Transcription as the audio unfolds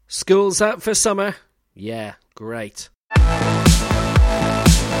School's out for summer? Yeah, great.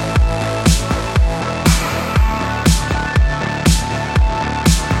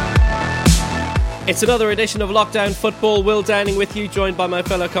 It's another edition of Lockdown Football. Will Downing with you, joined by my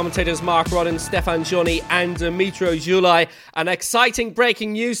fellow commentators Mark Rodden, Stefan Johnny and Dimitro Zulai. An exciting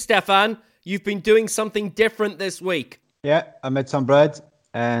breaking news, Stefan. You've been doing something different this week. Yeah, I made some bread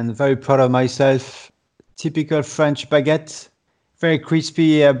and very proud of myself. Typical French baguette. Very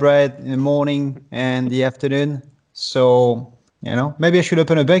crispy bread in the morning and the afternoon. So, maybe I should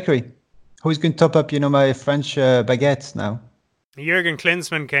open a bakery. Who's going to top up, my French baguettes now? Jurgen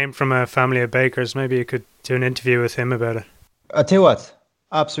Klinsmann came from a family of bakers. Maybe you could do an interview with him about it. I'll tell you what,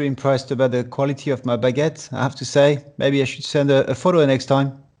 absolutely impressed about the quality of my baguette, I have to say. Maybe I should send a photo next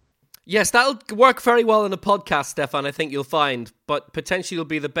time. Yes, that'll work very well in a podcast, Stefan, I think you'll find. But potentially you'll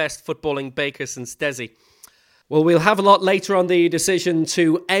be the best footballing baker since Desi. Well, we'll have a lot later on the decision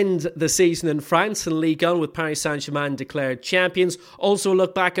to end the season in France and Ligue 1 with Paris Saint-Germain declared champions. Also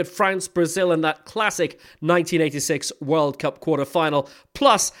look back at France-Brazil and that classic 1986 World Cup quarter-final.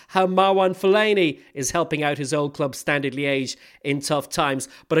 Plus how Marwan Fellaini is helping out his old club Standard Liège in tough times.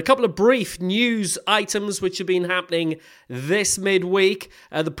 But a couple of brief news items which have been happening this midweek.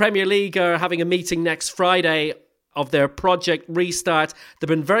 The Premier League are having a meeting next Friday of their project restart. There have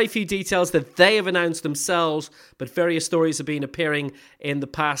been very few details that they have announced themselves, but various stories have been appearing in the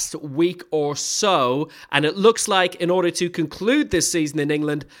past week or so. And it looks like in order to conclude this season in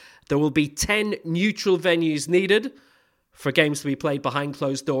England, there will be 10 neutral venues needed for games to be played behind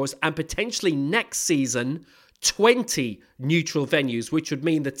closed doors, and potentially next season, 20 neutral venues, which would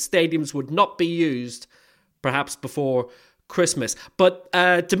mean that stadiums would not be used perhaps before Christmas. But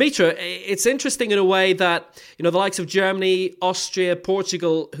Dimitra, it's interesting in a way that, the likes of Germany, Austria,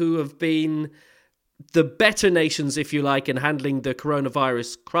 Portugal, who have been the better nations, if you like, in handling the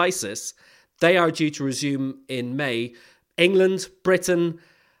coronavirus crisis, they are due to resume in May. England, Britain,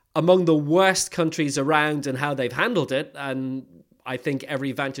 among the worst countries around in how they've handled it, and I think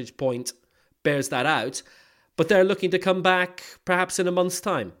every vantage point bears that out, but they're looking to come back perhaps in a month's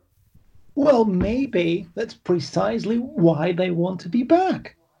time. Well, maybe that's precisely why they want to be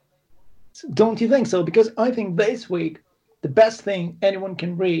back. Don't you think so? Because I think this week, the best thing anyone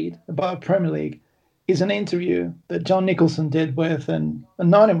can read about Premier League is an interview that John Nicholson did with an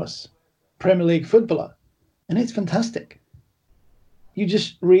anonymous Premier League footballer. And it's fantastic. You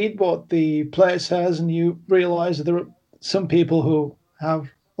just read what the player says and you realize that there are some people who have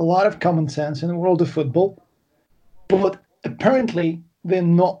a lot of common sense in the world of football, but apparently they're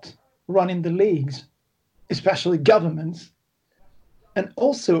not running the leagues, especially governments. And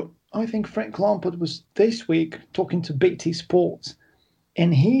also, I think Frank Lampard was this week talking to BT Sports,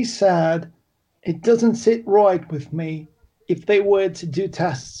 and he said, it doesn't sit right with me if they were to do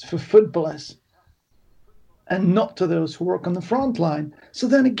tests for footballers and not to those who work on the front line. So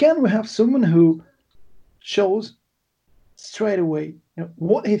then again, we have someone who shows straight away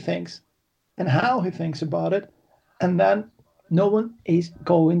what he thinks and how he thinks about it, and then no one is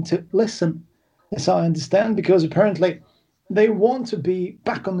going to listen, as I understand, because apparently they want to be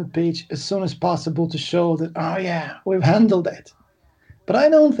back on the pitch as soon as possible to show that, we've handled it. But I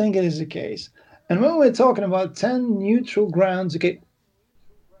don't think it is the case. And when we're talking about 10 neutral grounds, okay,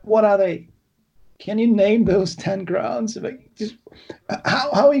 what are they? Can you name those 10 grounds? How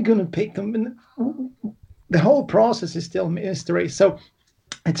are you going to pick them? The whole process is still mystery. So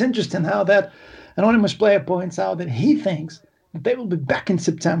it's interesting how that anonymous player points out that he thinks that they will be back in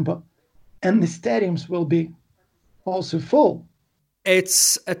September and the stadiums will be also full.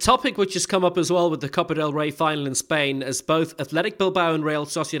 It's a topic which has come up as well with the Copa del Rey final in Spain, as both Athletic Bilbao and Real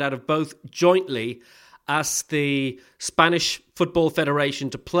Sociedad have both jointly asked the Spanish Football Federation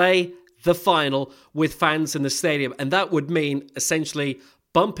to play the final with fans in the stadium. And that would mean essentially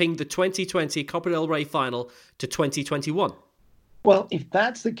bumping the 2020 Copa del Rey final to 2021. Well, if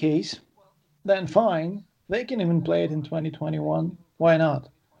that's the case, then fine. They can even play it in 2021. Why not?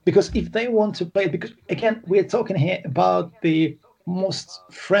 Because if they want to play it, because again, we're talking here about the most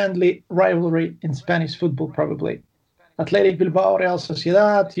friendly rivalry in Spanish football, probably. Athletic Bilbao, Real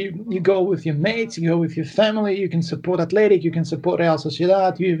Sociedad, you go with your mates, you go with your family, you can support Athletic, you can support Real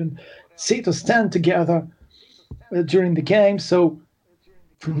Sociedad, you even sit or stand together during the game. So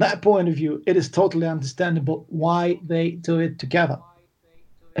from that point of view, it is totally understandable why they do it together.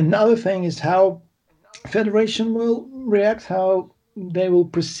 Another thing is how Federation will react, how they will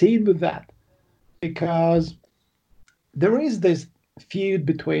proceed with that, because there is this feud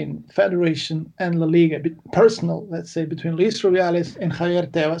between Federation and La Liga, personal, let's say, between Luis Rubiales and Javier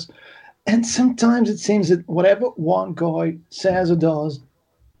Tebas, and sometimes it seems that whatever one guy says or does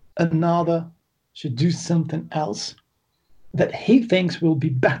another should do something else that he thinks will be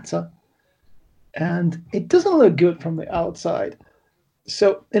better. And it doesn't look good from the outside.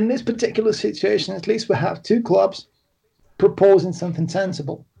 So in this particular situation, at least we have two clubs proposing something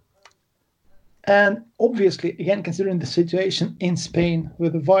sensible. And obviously, again, considering the situation in Spain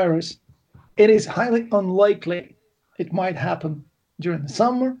with the virus, it is highly unlikely it might happen during the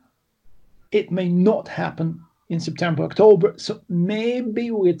summer. It may not happen in September, October. So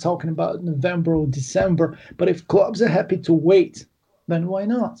maybe we're talking about November or December. But if clubs are happy to wait, then why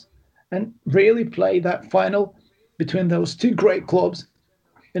not? And really play that final between those two great clubs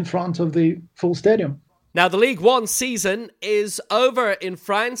in front of the full stadium. Now, the Ligue 1 season is over in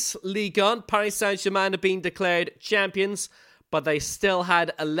France. Ligue 1, Paris Saint-Germain have been declared champions, but they still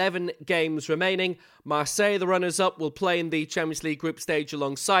had 11 games remaining. Marseille, the runners-up, will play in the Champions League group stage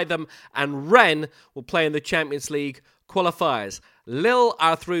alongside them, and Rennes will play in the Champions League qualifiers. Lille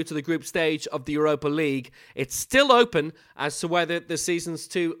are through to the group stage of the Europa League. It's still open as to whether the season's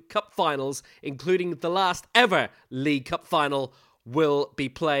two cup finals, including the last ever League Cup final, will be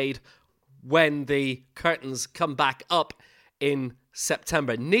played when the curtains come back up in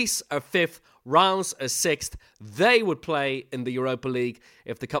September. Nice are 5th, Reims are 6th. They would play in the Europa League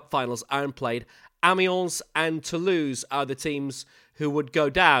if the cup finals aren't played. Amiens and Toulouse are the teams who would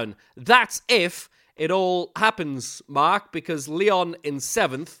go down. That's if it all happens, Mark, because Lyon in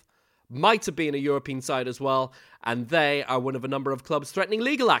 7th might have been a European side as well, and they are one of a number of clubs threatening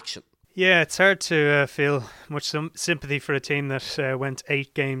legal action. Yeah, it's hard to feel much sympathy for a team that went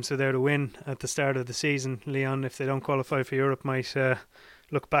 8 games without a win at the start of the season. Lyon, if they don't qualify for Europe, might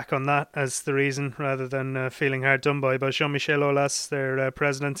look back on that as the reason rather than feeling hard done by. But Jean-Michel Aulas, their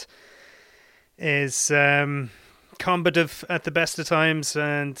president, is combative at the best of times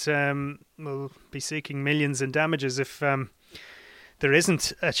and will be seeking millions in damages if there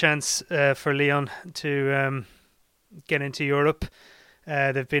isn't a chance for Lyon to get into Europe.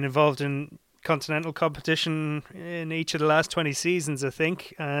 They've been involved in continental competition in each of the last 20 seasons, I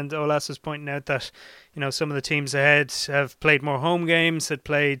think. And Aulas was pointing out that, some of the teams ahead have played more home games, had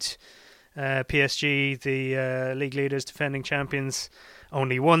played PSG, the league leaders, defending champions,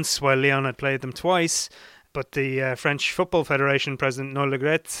 only once, while Lyon had played them twice. But the French Football Federation president, Noël Le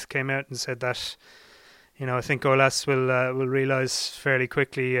Graët, came out and said that, I think Aulas will realise fairly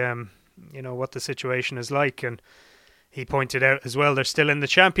quickly, what the situation is like. And he pointed out as well, they're still in the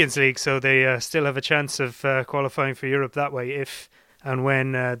Champions League, so they still have a chance of qualifying for Europe that way if and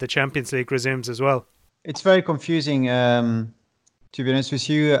when the Champions League resumes as well. It's very confusing, to be honest with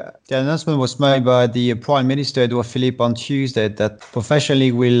you. The announcement was made by the Prime Minister, Edouard Philippe, on Tuesday that professional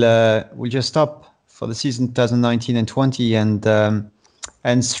league will just stop for the season 2019 and 20.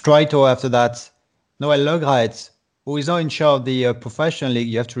 And straight away after that, Noël Le Graët, who is now in charge of the professional league,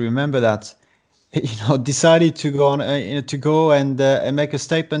 you have to remember that, decided to go on, and make a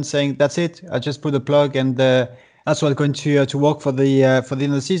statement saying that's it. I just put a plug, and that's what's going to work for the end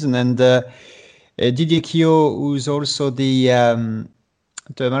of the season. And Didier Quillot, who's also the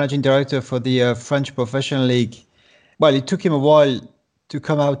managing director for the French Professional League, well, it took him a while to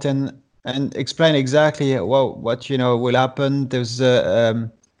come out and explain exactly what will happen. There's a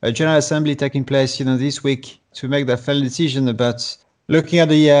general assembly taking place this week to make that final decision about looking at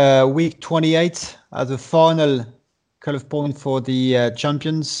the week 28 as a final cut-off point for the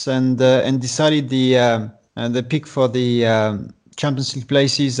champions, and decided the pick for the Champions League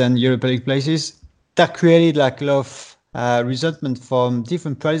places and Europa League places. That created a lot of resentment from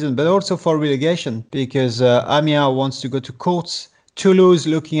different presidents, but also for relegation, because Amiens wants to go to court. Toulouse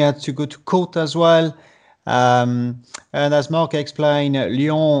looking at to go to court as well. And as Mark explained,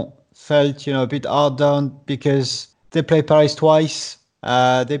 Lyon felt a bit hard done because they play Paris twice.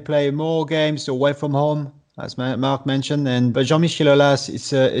 They play more games away from home, as Mark mentioned. But Jean-Michel Aulas,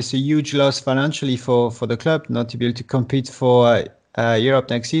 it's a huge loss financially for the club not to be able to compete for Europe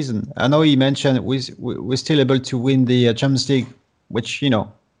next season. I know he mentioned we're still able to win the Champions League, which,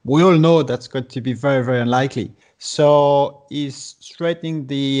 we all know that's going to be very, very unlikely. So he's threatening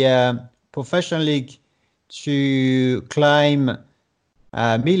the professional league to climb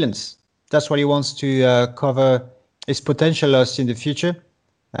millions. That's what he wants to cover his potential loss in the future.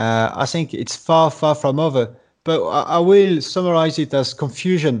 I think it's far, far from over. But I will summarize it as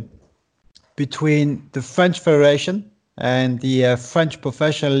confusion between the French Federation and the French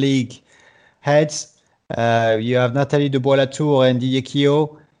Professional League heads. You have Nathalie de Bois-Latour and Didier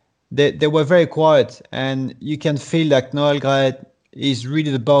Quillot. They were very quiet, and you can feel that Noël Graët is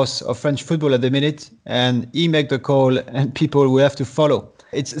really the boss of French football at the minute, and he make the call, and people will have to follow.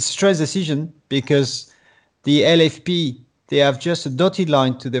 It's a strange decision because the LFP, they have just a dotted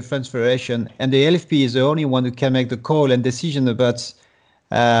line to the French Federation, and the LFP is the only one who can make the call and decision about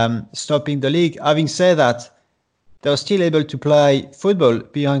stopping the league. Having said that, they're still able to play football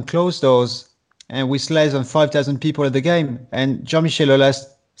behind closed doors and with less than 5,000 people at the game. And Jean-Michel Aulas,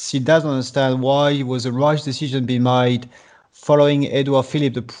 he doesn't understand why it was a rash decision being made following Edouard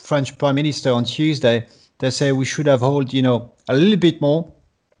Philippe, the French Prime Minister, on Tuesday. They say we should have held, a little bit more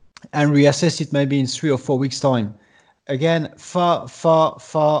and reassess it maybe in 3 or 4 weeks' time. Again, far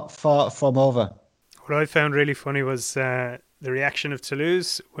from over. What I found really funny was the reaction of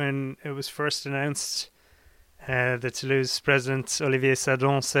Toulouse when it was first announced. The Toulouse president, Olivier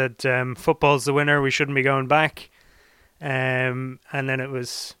Sadon, said, football's the winner, we shouldn't be going back. And then it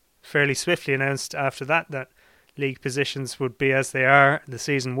was fairly swiftly announced after that league positions would be as they are. The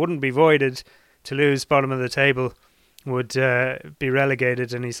season wouldn't be voided. Toulouse, bottom of the table, would be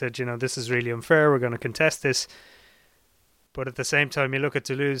relegated. And he said, this is really unfair. We're going to contest this. But at the same time, you look at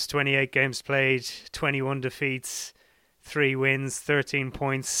Toulouse, 28 games played, 21 defeats, 3 wins, 13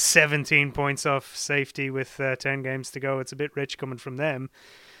 points, 17 points off safety with 10 games to go. It's a bit rich coming from them.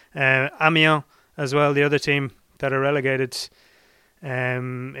 Amiens as well, the other team that are relegated.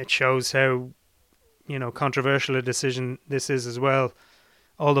 It shows how controversial a decision this is as well.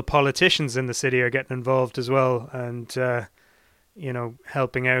 All the politicians in the city are getting involved as well, and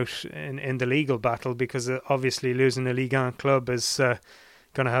helping out in the legal battle, because obviously losing a Ligue 1 club is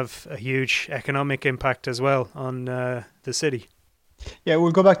going to have a huge economic impact as well on the city. Yeah,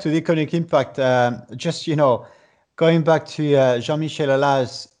 we'll go back to the economic impact. Going back to Jean-Michel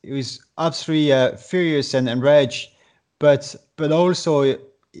Aulas, he was absolutely furious and enraged, but also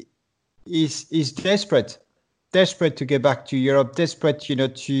he's desperate to get back to Europe, desperate,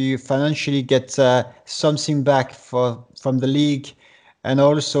 to financially get something back from the league, and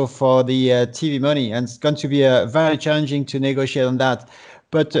also for the TV money. And it's going to be very challenging to negotiate on that.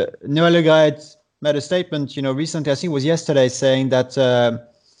 But Noël Le Graët made a statement, recently, I think it was yesterday, saying that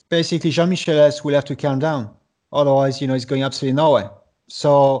basically Jean-Michel Aulas will have to calm down. Otherwise, he's going absolutely nowhere.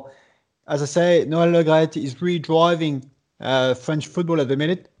 So, as I say, Noël Le Graët is really driving French football at the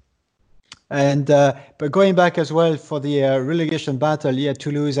minute. And but going back as well for the relegation battle,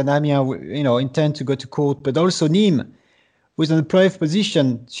 Toulouse and Amiens, intend to go to court, but also Nîmes, who's in a playoff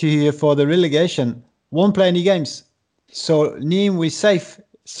position for the relegation, won't play any games. So Nîmes was safe.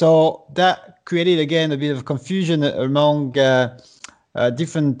 So that created again a bit of confusion among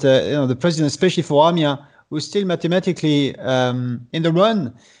different, the president, especially for Amiens, who's still mathematically in the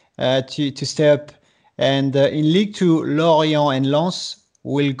run to stay up. And in Ligue 2, Lorient and Lens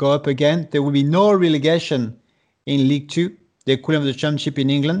will go up again. There will be no relegation in League 2, the equivalent of the Championship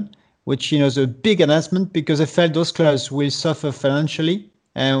in England, which is a big announcement, because I felt those clubs will suffer financially.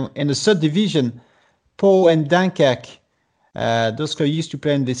 And in the third division, Pau and Dunkirk, those clubs used to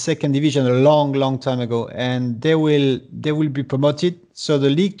play in the second division a long time ago, and they will be promoted. So the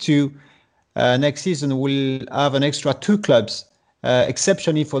League 2 next season will have an extra 2 clubs,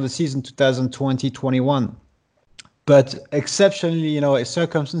 exceptionally for the season 2020-21. But exceptionally,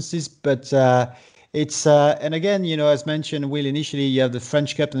 circumstances. But it's and again, as mentioned, Will, initially you have the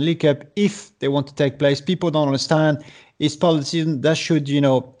French Cup and League Cup if they want to take place. People don't understand it's part of the season that should,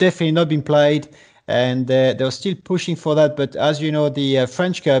 definitely not been played, and they're still pushing for that. But as you know, the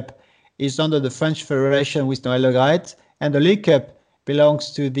French Cup is under the French Federation with Noël Le Graët, and the League Cup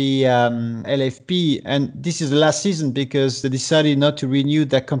belongs to the LFP. And this is the last season because they decided not to renew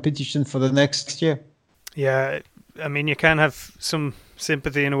that competition for the next year. Yeah. I mean, you can have some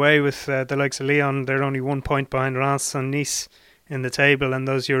sympathy in a way with the likes of Lyon. They're only 1 point behind Reims and Nice in the table and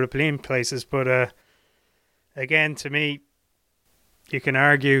those European places. But again, to me, you can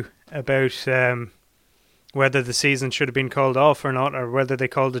argue about whether the season should have been called off or not, or whether they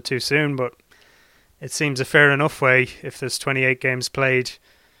called it too soon. But it seems a fair enough way, if there's 28 games played,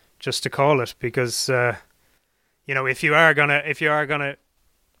 just to call it, because if you are gonna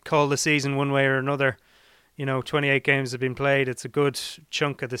call the season one way or another. 28 games have been played. It's a good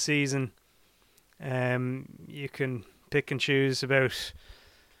chunk of the season. You can pick and choose about,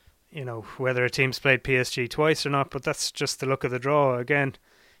 whether a team's played PSG twice or not, but that's just the look of the draw. Again,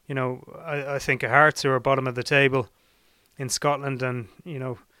 I think of Hearts, who are bottom of the table in Scotland, and,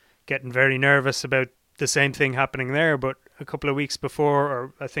 getting very nervous about the same thing happening there. But a couple of weeks before,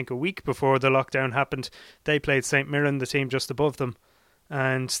 or I think a week before the lockdown happened, they played St Mirren, the team just above them,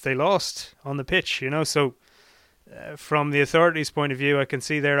 and they lost on the pitch, So from the authorities' point of view, I can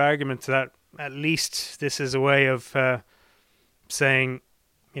see their argument that at least this is a way of saying,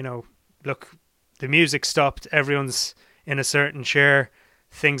 look, the music stopped, everyone's in a certain chair,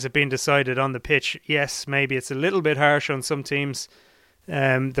 things have been decided on the pitch. Yes, maybe it's a little bit harsh on some teams,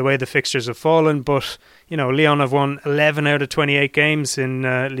 the way the fixtures have fallen, but Lyon have won 11 out of 28 games in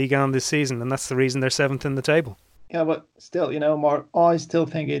Ligue 1 this season, and that's the reason they're 7th in the table. Yeah, but still, Mark, I still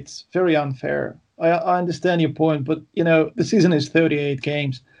think it's very unfair. I understand your point, but the season is 38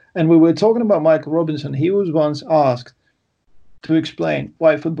 games, and we were talking about Michael Robinson. He was once asked to explain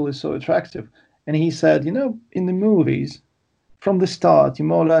why football is so attractive, and he said, in the movies, from the start, you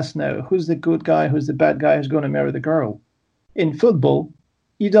more or less know who's the good guy, who's the bad guy, who's going to marry the girl. In football,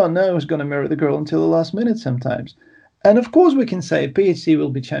 you don't know who's going to marry the girl until the last minute sometimes. And of course we can say PSG will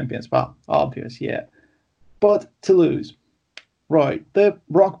be champions. Well, obvious, yeah. But Toulouse, right, they're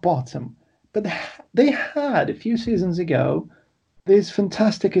rock bottom. But they had, a few seasons ago, this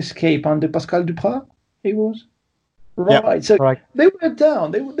fantastic escape under Pascal Duprat, it was. Right, yeah, so right. They were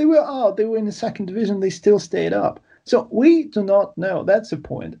down, they were out, they were in the second division, they still stayed up. So we do not know, that's the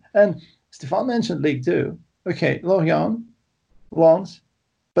point. And Stéphane mentioned Ligue 2. Okay, Lorient, Lens,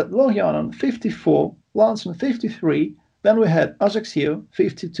 but Lorient on 54, Lens on 53, then we had Ajaccio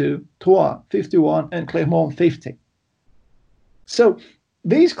 52, Troyes 51, and Clermont 50. So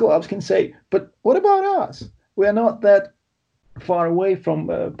these clubs can say, but what about us? We are not that far away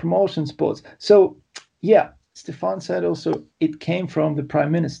from promotion sports. So, yeah, Stéphane said also it came from the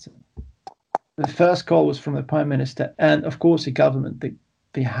Prime Minister. The first call was from the Prime Minister and, of course, the government.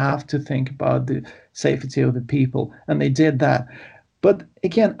 They have to think about the safety of the people, and they did that. But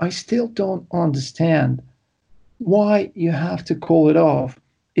again, I still don't understand why you have to call it off.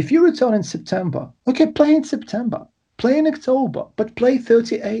 If you return in September, okay, play in September, play in October, but play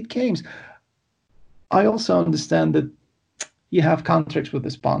 38 games. I also understand that you have contracts with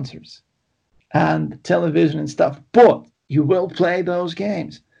the sponsors and television and stuff, but you will play those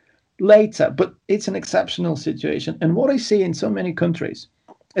games later. But it's an exceptional situation. And what I see in so many countries,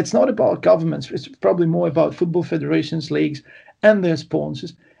 it's not about governments, it's probably more about football federations, leagues, and their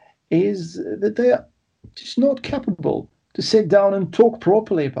sponsors, is that they are just not capable to sit down and talk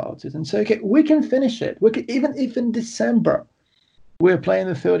properly about it and say, okay, we can finish it. We can, even if in December we're playing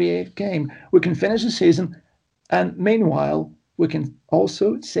the 38th game, we can finish the season. And meanwhile, we can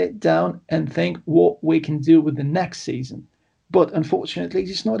also sit down and think what we can do with the next season. But unfortunately,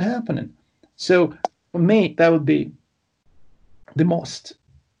 it's not happening. So for me, that would be the most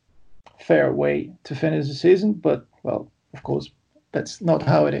fair way to finish the season. But, well, of course, that's not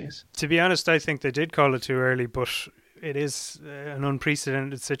how it is. To be honest, I think they did call it too early, but it is an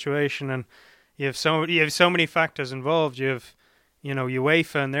unprecedented situation, and you have so many factors involved. You have,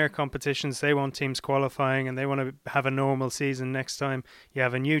 UEFA and their competitions. They want teams qualifying, and they want to have a normal season next time. You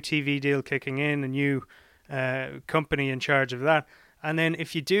have a new TV deal kicking in, a new company in charge of that, and then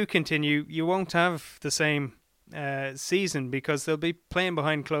if you do continue, you won't have the same season because they'll be playing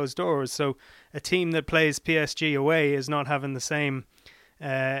behind closed doors. So a team that plays PSG away is not having the same,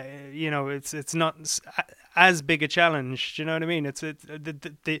 it's not as big a challenge. Do you know what I mean?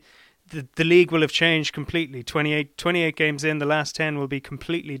 The league will have changed completely. 28 games in, the last 10 will be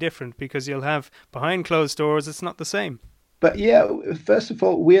completely different because you'll have behind closed doors. It's not the same. But yeah, first of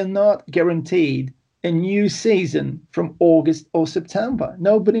all, we are not guaranteed a new season from August or September.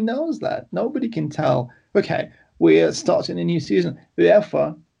 Nobody knows that. Nobody can tell. Okay, we are starting a new season.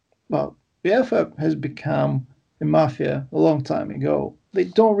 UEFA has become a mafia a long time ago. They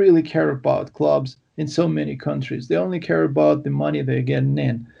don't really care about clubs in so many countries. They only care about the money they're getting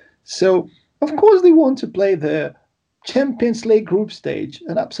in. So, of course, they want to play the Champions League group stage,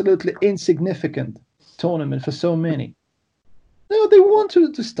 an absolutely insignificant tournament for so many. No, they want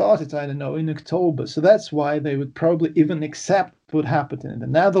to start it, I don't know, in October. So that's why they would probably even accept what happened in the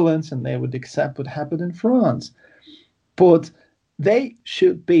Netherlands, and they would accept what happened in France. But they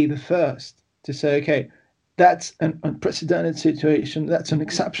should be the first to say, okay, that's an unprecedented situation. That's an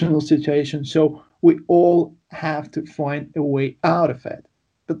exceptional situation. So we all have to find a way out of it.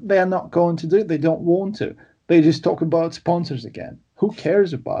 But they are not going to do it. They don't want to. They just talk about sponsors again. Who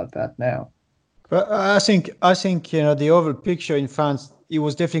cares about that now? But I think the overall picture in France, it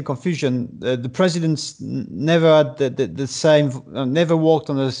was definitely confusion. The presidents never had the same, never worked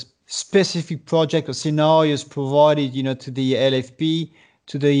on a specific project or scenarios provided, to the LFP,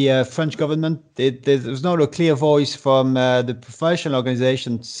 to the French government. There was not a clear voice from the professional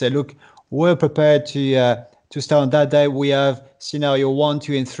organization to say, look, we're prepared to start on that day. We have scenario 1,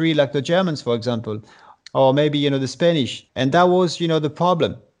 2, and 3, like the Germans, for example, or maybe, the Spanish. And that was, the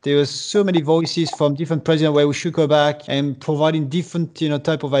problem. There were so many voices from different presidents where we should go back and providing different,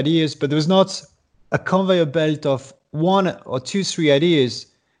 type of ideas, but there was not a conveyor belt of 1 or 2, 3 ideas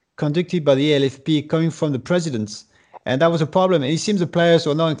conducted by the LFP coming from the presidents. And that was a problem. And it seems the players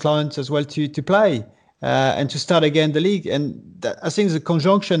were not inclined as well to play and to start again the league. And I think the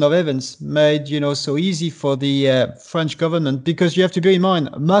conjunction of events made, so easy for the French government, because you have to bear in mind,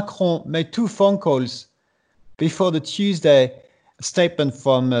 Macron made 2 phone calls before the Tuesday statement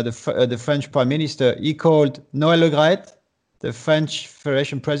from the French Prime Minister. He called Noël Le Graët, the French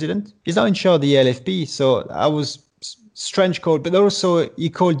Federation president. He's not in charge of the LFP, so I was strange call. But also he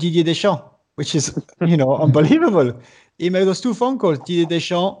called Didier Deschamps, which is, unbelievable. He made those 2 phone calls, Didier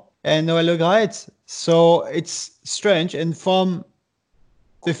Deschamps and Noël Le Graët. So it's strange. And from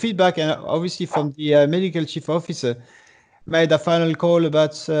the feedback, and obviously from the medical chief officer, made a final call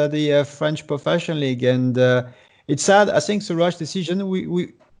about the French Professional League. And it's sad. I think it's a rush decision.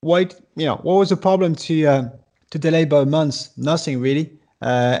 We wait. What was the problem to delay by months? Nothing really.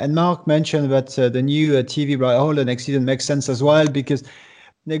 And Mark mentioned that the new TV right holder next season makes sense as well, because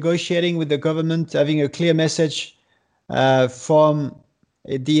negotiating with the government, having a clear message from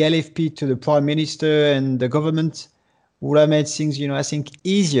the LFP to the Prime Minister and the government would have made things, I think,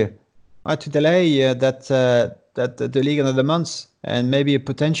 easier to delay that the league another month, and maybe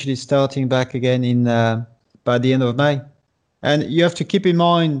potentially starting back again in by the end of May. And you have to keep in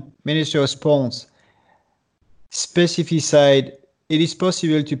mind, Minister of Sports specifically said it is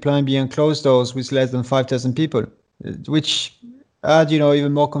possible to play behind closed doors with less than 5,000 people, which add,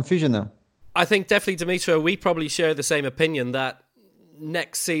 even more confusion now. I think definitely, Dimitro, we probably share the same opinion that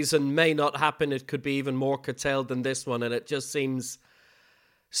next season may not happen. It could be even more curtailed than this one, and it just seems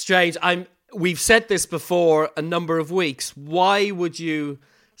strange. We've said this before a number of weeks. Why would you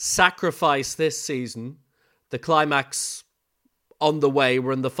sacrifice this season, the climax on the way,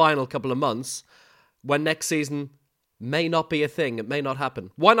 we're in the final couple of months, when next season may not be a thing, it may not happen?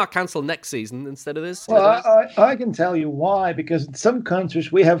 Why not cancel next season instead of this? Well, I can tell you why, because in some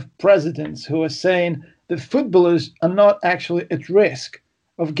countries we have presidents who are saying the footballers are not actually at risk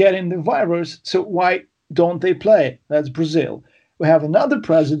of getting the virus, so why don't they play? That's Brazil. We have another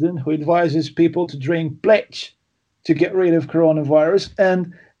president who advises people to drink bleach to get rid of coronavirus,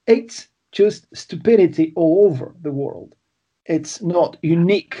 and it's just stupidity all over the world. It's not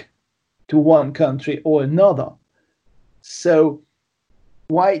unique to one country or another. So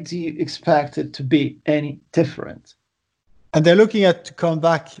why do you expect it to be any different? And they're looking at to come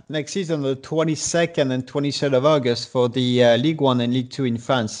back next season on the 22nd and 23rd of August for the Ligue 1 and Ligue 2 in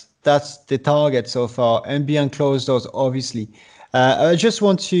France. That's the target so far, and behind closed doors, obviously. I just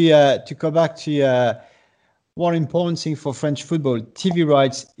want to come back to one important thing for French football. TV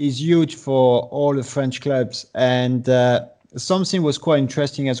rights is huge for all the French clubs, and something was quite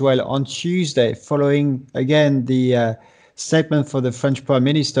interesting as well on Tuesday, following again the statement for the French Prime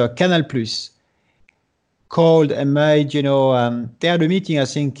Minister. Canal+ called and made, they had a meeting, I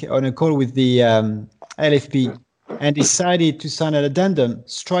think, on a call with the LFP, and decided to sign an addendum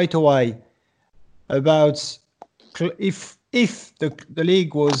straight away about if the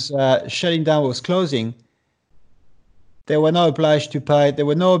league was shutting down, was closing, they were not obliged to pay. There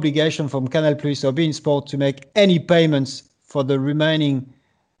were no obligation from Canal+ or beIN Sport to make any payments for the remaining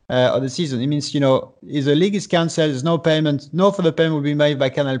of the season. It means, if the league is cancelled, there's no payment. No further payment will be made by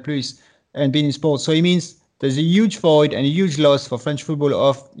Canal+ and beIN Sport. So it means there's a huge void and a huge loss for French football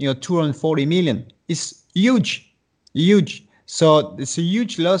of 240 million. It's huge. So it's a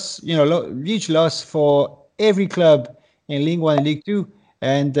huge loss, huge loss for every club in Ligue 1 and Ligue 2.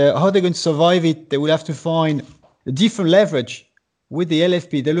 And how they're going to survive it, they will have to find a different leverage with the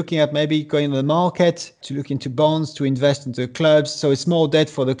LFP. They're looking at maybe going to the market, to look into bonds, to invest into clubs. So it's more debt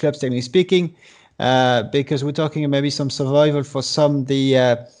for the clubs, technically speaking, because we're talking maybe some survival for some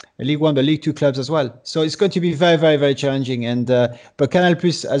the Ligue 1, but Ligue 2 clubs as well. So it's going to be very, very, very challenging. And but Canal+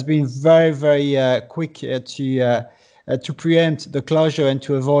 has been very, very quick to preempt the closure and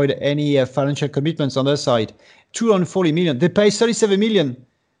to avoid any financial commitments on their side. 240 million. They pay 37 million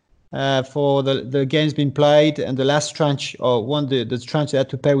for the games being played, and the last tranche, or the tranche they had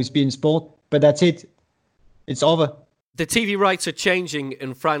to pay was beIN Sport. But that's it. It's over. The TV rights are changing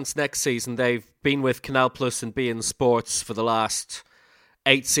in France next season. They've been with Canal+ and beIN Sports for the last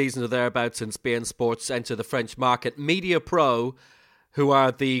 8 seasons or thereabouts since beIN Sports entered the French market. Mediapro, who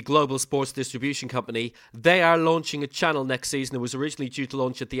are the global sports distribution company, they are launching a channel next season. It was originally due to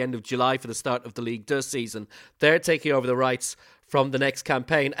launch at the end of July for the start of the Ligue 2 season. They're taking over the rights from the next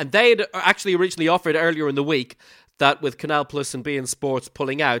campaign. And they had actually originally offered earlier in the week that with Canal+ and beIN Sports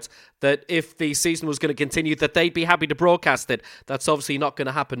pulling out, that if the season was going to continue, that they'd be happy to broadcast it. That's obviously not going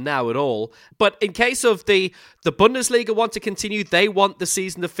to happen now at all. But in case of the Bundesliga want to continue, they want the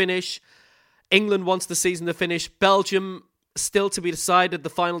season to finish. England wants the season to finish. Belgium, still to be decided. The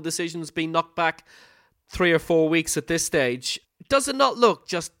final decision's been knocked back. 3 or 4 weeks at this stage, does it not look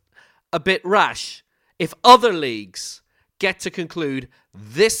just a bit rash if other leagues get to conclude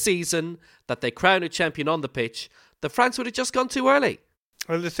this season that they crown a champion on the pitch, that France would have just gone too early?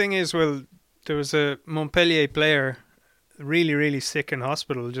 Well, the thing is, there was a Montpellier player really, really sick in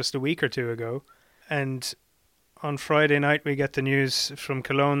hospital just a week or two ago. And on Friday night, we get the news from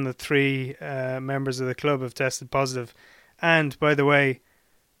Cologne that 3 members of the club have tested positive. And, by the way,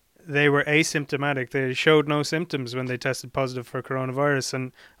 they were asymptomatic. They showed no symptoms when they tested positive for coronavirus.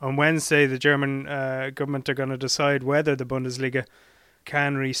 And on Wednesday, the German government are going to decide whether the Bundesliga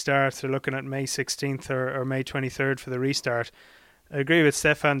can restart. They're looking at May 16th or May 23rd for the restart. I agree with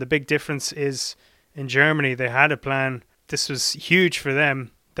Stefan. The big difference is in Germany, they had a plan. This was huge for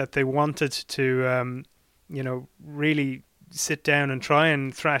them, that they wanted to, really sit down and try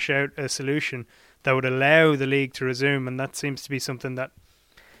and thrash out a solution that would allow the league to resume. And that seems to be something that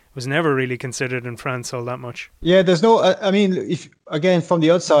was never really considered in France all that much. Yeah, there's no, if again, from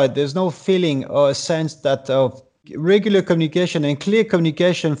the outside, there's no feeling or a sense that of regular communication and clear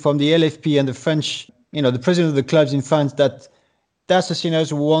communication from the LFP and the French, the president of the clubs in France, that's the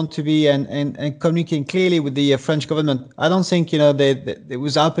signals we want to be and communicating clearly with the French government. I don't think, it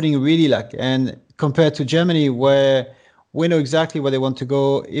was happening really and compared to Germany, where we know exactly where they want to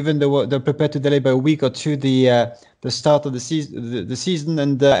go, even though they're prepared to delay by a week or two the start of the season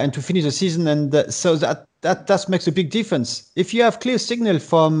and to finish the season, and so that makes a big difference. If you have clear signal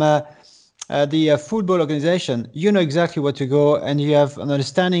from the football organization, you know exactly where to go, and you have an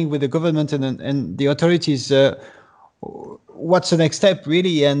understanding with the government and the authorities what's the next step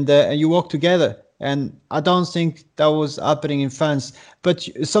really, and you work together. And I don't think that was happening in France. But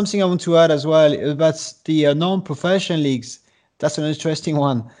something I want to add as well about the non-professional leagues. That's an interesting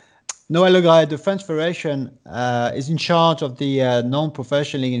one. Noël Le Graët, the French Federation, is in charge of the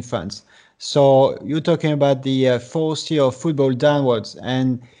non-professional league in France. So you're talking about the fourth tier of football downwards.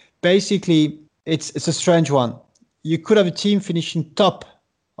 And basically, it's a strange one. You could have a team finishing top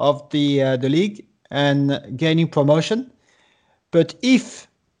of the league and gaining promotion. But if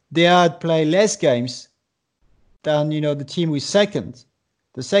they had played less games than, the team with second,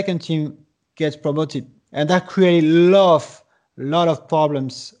 the second team gets promoted. And that created a lot of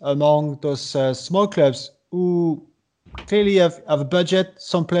problems among those small clubs who clearly have a budget.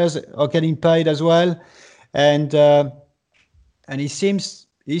 Some players are getting paid as well. And it seems,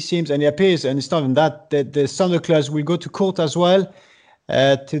 and it appears, and it's not even that the some of the clubs will go to court as well,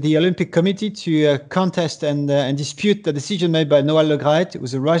 to the Olympic Committee to contest and dispute the decision made by Noël Le Graët. It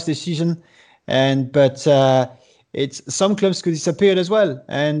was a right decision, but some clubs could disappear as well.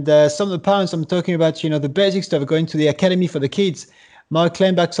 And some of the parents I'm talking about, the basic stuff, going to the academy for the kids, might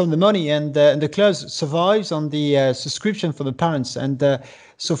claim back some of the money, and the clubs survives on the subscription for the parents. And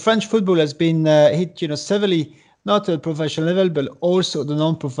so French football has been hit, severely, not at a professional level, but also the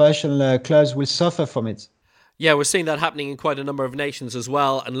non-professional clubs will suffer from it. Yeah, we're seeing that happening in quite a number of nations as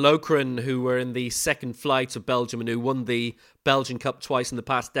well. And Lokeren, who were in the second flight of Belgium and who won the Belgian Cup twice in the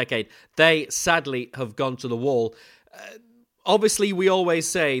past decade, they sadly have gone to the wall. Obviously, we always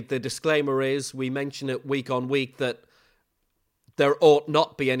say, the disclaimer is, we mention it week on week, that there ought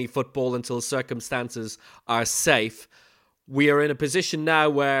not be any football until circumstances are safe. We are in a position now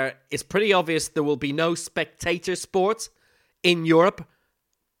where it's pretty obvious there will be no spectator sport in Europe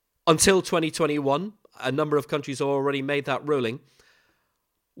until 2021. A number of countries have already made that ruling.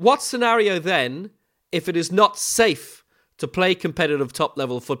 What scenario then, if it is not safe to play competitive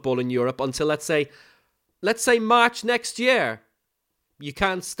top-level football in Europe until, let's say March next year? You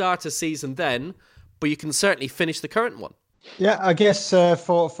can't start a season then, but you can certainly finish the current one. Yeah, I guess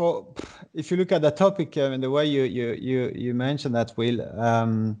for if you look at the topic and the way you mentioned that, Will,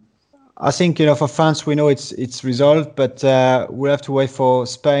 I think for France we know it's resolved, but we'll have to wait for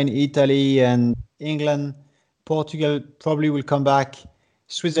Spain, Italy, and England. Portugal probably will come back.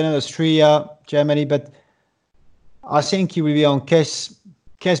 Switzerland, Austria, Germany, but I think it will be on case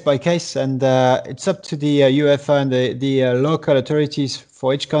by case, and it's up to the UEFA and the local authorities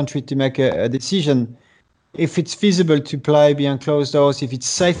for each country to make a decision if it's feasible to play behind closed doors, if it's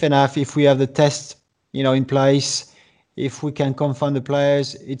safe enough, if we have the test, in place, if we can confine the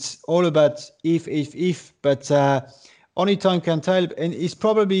players. It's all about if, but only time can tell. And it's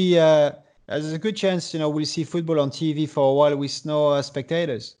probably there's a good chance, we'll see football on TV for a while with no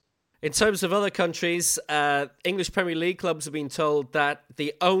spectators. In terms of other countries, English Premier League clubs have been told that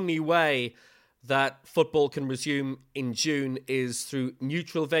the only way that football can resume in June is through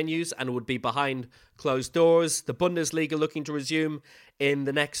neutral venues and would be behind closed doors. The Bundesliga looking to resume in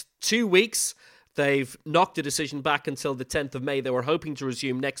the next 2 weeks. They've knocked the decision back until the 10th of May. They were hoping to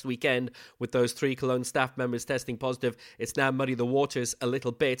resume next weekend with those 3 Cologne staff members testing positive. It's now muddy the waters a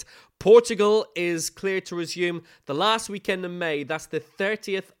little bit. Portugal is clear to resume the last weekend in May. That's the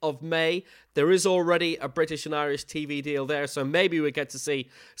 30th of May. There is already a British and Irish TV deal there, so maybe we get to see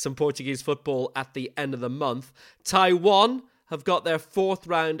some Portuguese football at the end of the month. Taiwan have got their 4th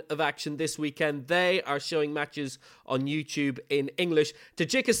round of action this weekend. They are showing matches on YouTube in English.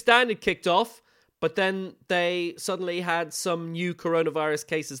 Tajikistan had kicked off, but then they suddenly had some new coronavirus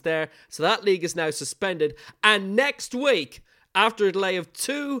cases there. So that league is now suspended. And next week, after a delay of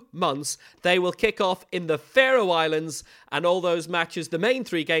 2 months, they will kick off in the Faroe Islands. And all those matches, the main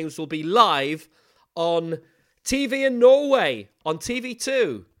 3 games, will be live on TV in Norway, on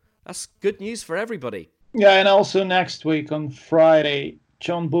TV2. That's good news for everybody. Yeah, and also next week on Friday,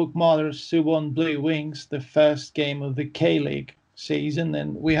 John Book Mothers Suwon Blue Wings, the first game of the K-League season.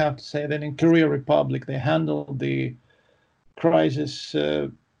 And we have to say that in Korea Republic, they handled the crisis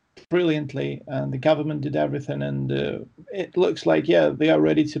brilliantly, and the government did everything. And it looks like, they are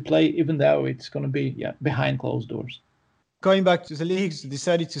ready to play, even though it's going to be behind closed doors. Going back to the leagues,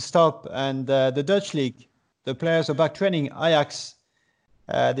 decided to stop, and the Dutch league, the players are back training. Ajax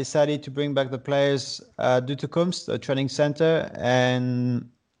decided to bring back the players due to Komst, a training center, and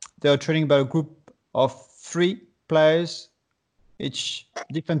they are training by a group of 3 players, each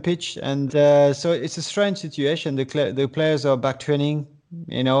different pitch, and so it's a strange situation. The players are back training,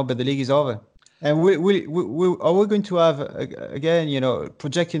 but the league is over. And we are we going to have again,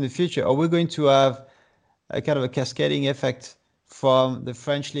 projecting the future? Are we going to have a kind of a cascading effect from the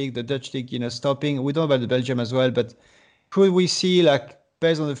French league, the Dutch league, stopping? We don't know about the Belgium as well, but could we see, like,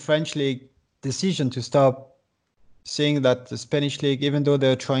 based on the French league decision to stop, seeing that the Spanish league, even though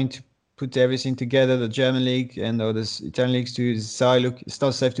they're trying to put everything together, the German league and the Italian leagues to say, look, it's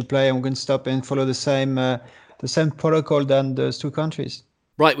not safe to play, and we're going to stop and follow the same protocol than those 2 countries.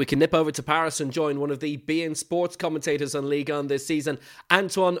 Right, we can nip over to Paris and join one of the beIN Sports commentators on Ligue 1 this season,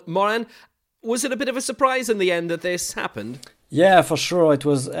 Antoine Morin. Was it a bit of a surprise in the end that this happened? Yeah, for sure. It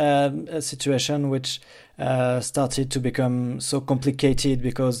was a situation which started to become so complicated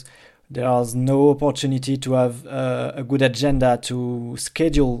because there was no opportunity to have a good agenda to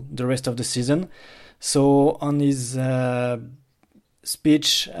schedule the rest of the season. So on his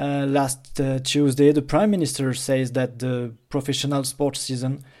speech last Tuesday, the Prime Minister says that the professional sports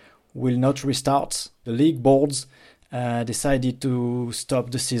season will not restart. The league boards decided to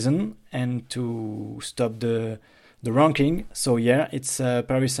stop the season and to stop the ranking. So it's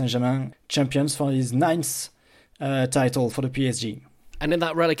Paris Saint-Germain champions for his 9th title for the PSG. And in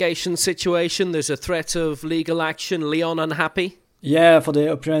that relegation situation, there's a threat of legal action. Lyon unhappy? Yeah, for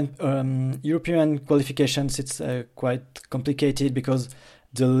the European qualifications, it's quite complicated because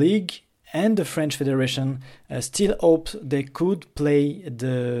the league and the French Federation still hope they could play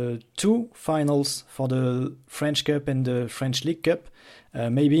the 2 finals for the French Cup and the French League Cup,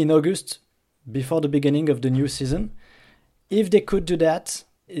 maybe in August, before the beginning of the new season. If they could do that,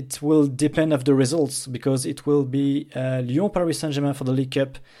 it will depend of the results, because it will be Lyon Paris Saint-Germain for the League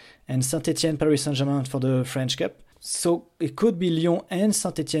Cup and Saint-Etienne Paris Saint-Germain for the French Cup. So it could be Lyon and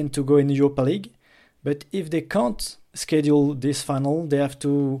Saint-Etienne to go in the Europa League. But if they can't schedule this final, they have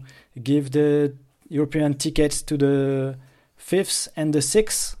to give the European tickets to the 5th and the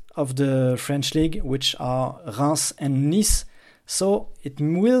 6th of the French League, which are Reims and Nice. So it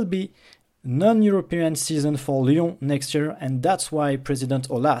will be non-European season for Lyon next year, and that's why President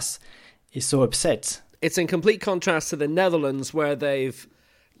Aulas is so upset. It's in complete contrast to the Netherlands, where they've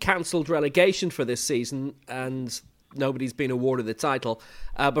cancelled relegation for this season and nobody's been awarded the title.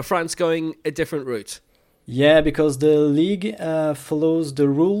 But France going a different route. Yeah, because the league follows the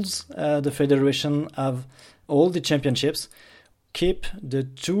rules. The federation have all the championships, keep the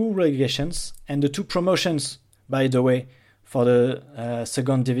 2 relegations and the 2 promotions, by the way, for the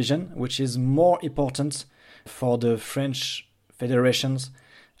second division, which is more important for the French federations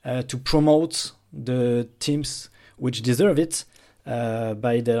to promote the teams which deserve it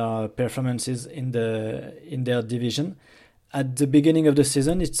by their performances in their division. At the beginning of the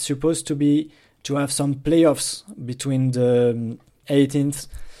season, it's supposed to have some playoffs between the 18th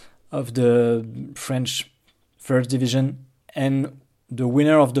of the French first division and the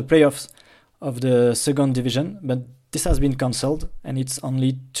winner of the playoffs of the second division, but this has been cancelled, and it's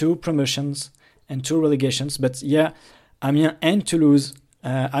only 2 promotions and 2 relegations. But yeah, Amiens and Toulouse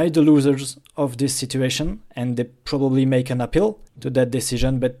are the losers of this situation, and they probably make an appeal to that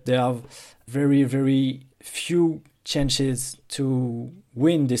decision, but they have very, very few chances to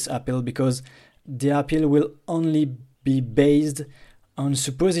win this appeal, because the appeal will only be based on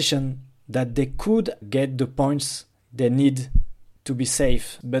supposition that they could get the points they need to be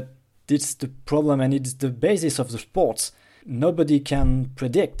safe. But it's the problem, and it's the basis of the sports. Nobody can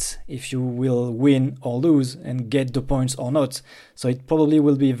predict if you will win or lose and get the points or not. So it probably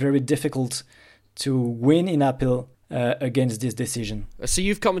will be very difficult to win in Apple against this decision. So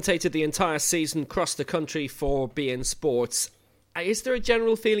you've commentated the entire season across the country for beIN Sports. Is there a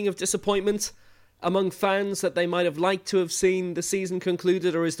general feeling of disappointment among fans that they might have liked to have seen the season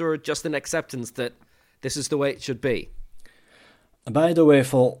concluded, or is there just an acceptance that this is the way it should be? By the way,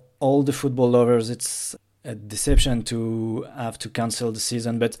 for all the football lovers, it's a deception to have to cancel the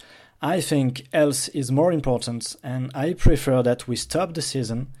season, but I think else is more important, and I prefer that we stop the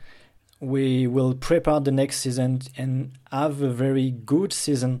season. We will prepare the next season and have a very good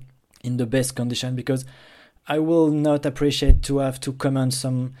season in the best condition, because I will not appreciate to have to comment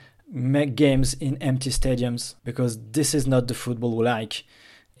some games in empty stadiums, because this is not the football we like.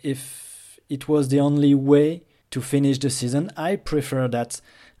 If it was the only way to finish the season, I prefer that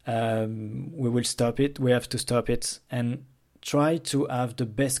we will stop it. We have to stop it and try to have the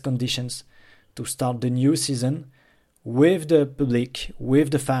best conditions to start the new season with the public,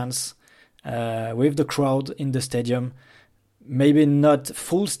 with the fans, with the crowd in the stadium. Maybe not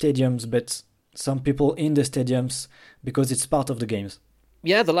full stadiums, but some people in the stadiums, because it's part of the games.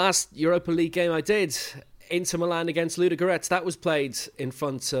 Yeah, the last Europa League game I did, Inter Milan against Ludogorets, that was played in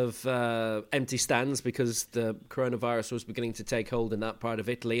front of empty stands because the coronavirus was beginning to take hold in that part of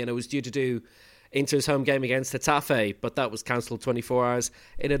Italy, and it was due to do Inter's home game against Getafe, but that was cancelled 24 hours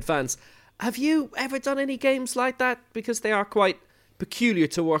in advance. Have you ever done any games like that? Because they are quite peculiar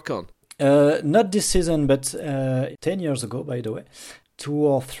to work on. Not this season, but 10 years ago, by the way. 2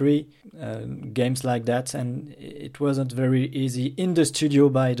 or 3 games like that, and it wasn't very easy in the studio,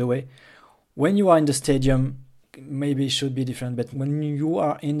 by the way. When you are in the stadium, maybe it should be different, but when you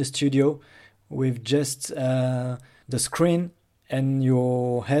are in the studio with just the screen and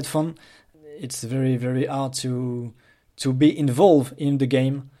your headphone, it's very, very hard to be involved in the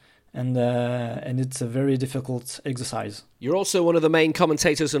game, and it's a very difficult exercise. You're also one of the main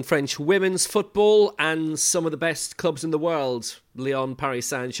commentators on French women's football, and some of the best clubs in the world, Lyon, Paris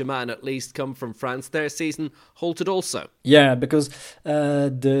Saint-Germain, at least come from France. Their season halted also. Yeah, because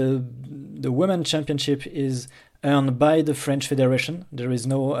the Women's Championship is earned by the French Federation. There is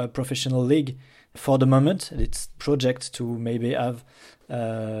no professional league for the moment. It's project to maybe have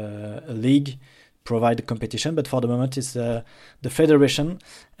a league, provide a competition, but for the moment it's the federation,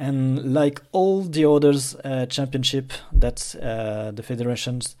 and like all the others championship that the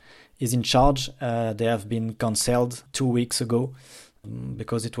federations is in charge, they have been cancelled 2 weeks ago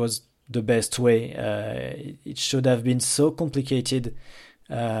because it was the best way. It should have been so complicated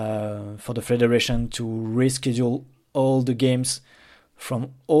for the federation to reschedule all the games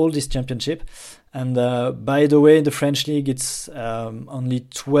from all this championship. And by the way, the French league, it's only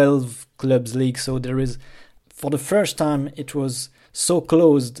 12 clubs league, so there is, for the first time, it was so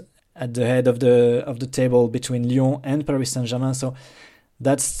closed at the head of the table between Lyon and Paris Saint-Germain. So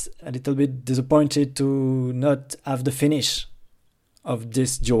that's a little bit disappointed to not have the finish of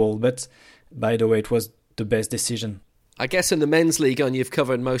this duel. But by the way, it was the best decision. I guess in the men's league, and you've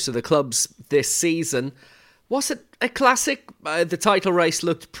covered most of the clubs this season. Was it a classic? The title race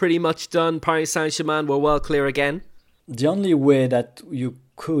looked pretty much done. Paris Saint-Germain were well clear again. The only way that you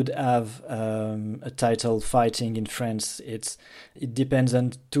could have a title fighting in France, it depends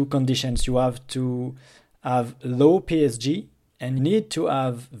on 2 conditions. You have to have low PSG, and you need to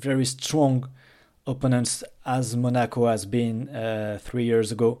have very strong opponents, as Monaco has been 3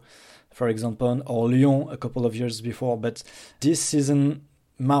 years ago, for example, or Lyon a couple of years before. But this season,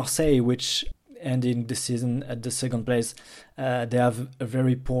 Marseille, which ending the season at the second place, they have a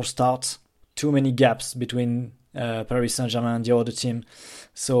very poor start. Too many gaps between Paris Saint-Germain and the other team.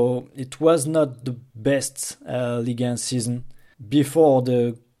 So it was not the best Ligue 1 season before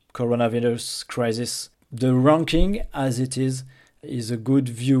the coronavirus crisis. The ranking, as it is a good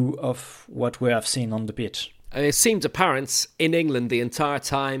view of what we have seen on the pitch. It seemed apparent in England the entire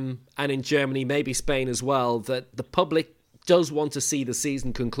time, and in Germany, maybe Spain as well, that the public does want to see the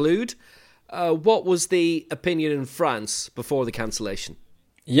season conclude. What was the opinion in France before the cancellation?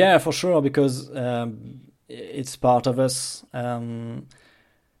 Yeah, for sure, because it's part of us.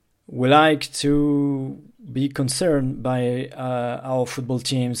 We like to be concerned by our football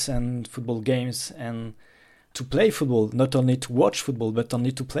teams and football games, and to play football, not only to watch football, but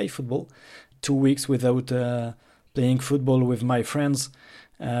only to play football. 2 weeks without playing football with my friends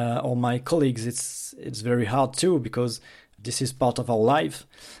or my colleagues, it's very hard too, because this is part of our life.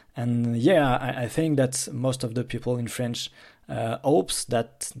 And yeah, I think that most of the people in France hopes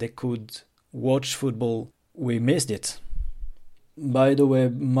that they could watch football, we missed it. By the way,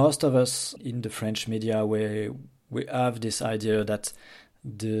 most of us in the French media, we have this idea that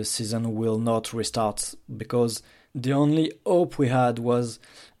the season will not restart because the only hope we had was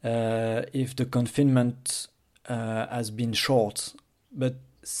if the confinement has been short. But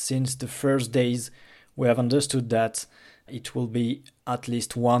since the first days, we have understood that it will be at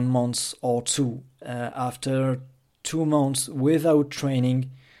least 1 month or two. After 2 months without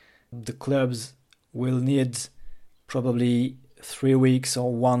training, the clubs will need probably 3 weeks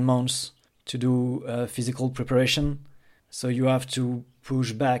or 1 month to do physical preparation. So you have to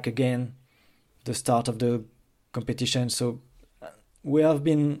push back again the start of the competition. So we have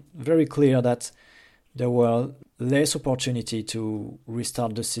been very clear that there were less opportunity to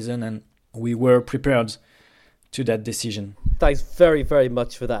restart the season, and we were prepared to that decision. Thanks very, very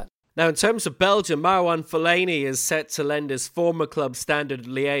much for that. Now, in terms of Belgium, Marouane Fellaini is set to lend his former club Standard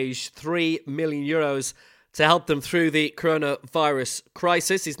Liège €3 million to help them through the coronavirus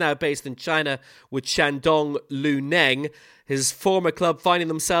crisis. He's now based in China with Shandong Luneng. His former club finding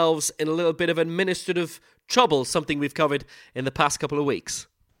themselves in a little bit of administrative trouble, something we've covered in the past couple of weeks.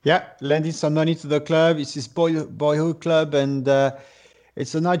 Yeah, lending some money to the club. It's his boyhood club, and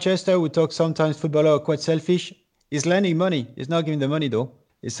it's a nice gesture. We talk sometimes footballers are quite selfish. He's lending money. He's not giving the money, though.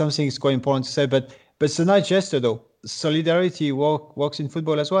 It's something that's quite important to say, but it's a nice gesture, though. Solidarity works in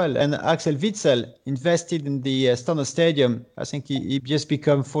football as well. And Axel Witsel invested in the Standard Stadium. I think he just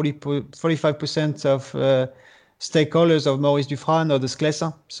become 45% of stakeholders of Maurice Dufresne or the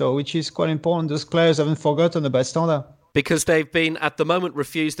Sclessin, so which is quite important. Those players haven't forgotten about Standard. Because they've been, at the moment,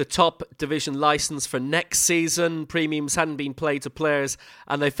 refused a top division licence for next season. Premiums hadn't been paid to players,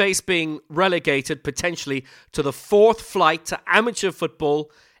 and they face being relegated potentially to the fourth flight to amateur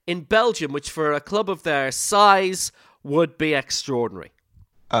football in Belgium, which for a club of their size would be extraordinary.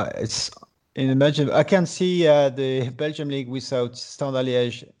 It's inimaginable. I can see the Belgium League without Standard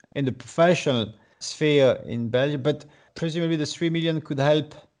Liège in the professional sphere in Belgium, but presumably the 3 million could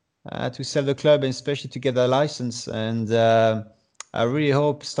help to sell the club, and especially to get a license. And I really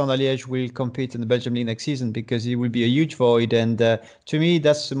hope Standard Liège will compete in the Belgium League next season, because it will be a huge void. And to me,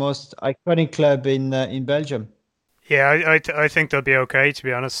 that's the most iconic club in Belgium. Yeah, I think they'll be okay, to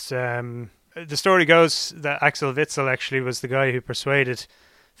be honest. The story goes that Axel Witsel actually was the guy who persuaded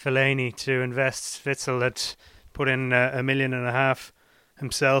Fellaini to invest. Witsel had put in $1.5 million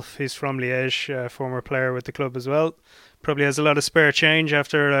himself. He's from Liège, former player with the club as well. Probably has a lot of spare change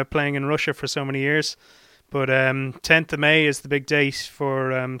after playing in Russia for so many years. But 10th of May is the big date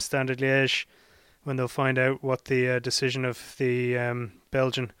for Standard Liège, when they'll find out what the decision of the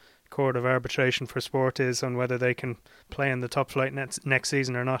Belgian Court of Arbitration for Sport is on whether they can play in the top flight next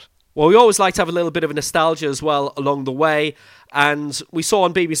season or not. Well, we always like to have a little bit of a nostalgia as well along the way, and we saw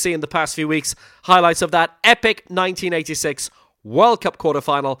on BBC in the past few weeks highlights of that epic 1986 World Cup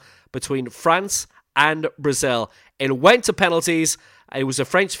quarter-final between France and Brazil. It went to penalties. It was a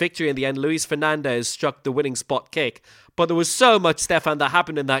French victory in the end. Luis Fernandez struck the winning spot kick. But there was so much, Stefan, that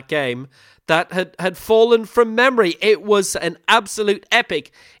happened in that game that had fallen from memory. It was an absolute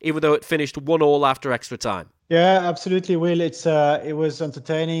epic, even though it finished 1-1 after extra time. Yeah, absolutely, Will. It was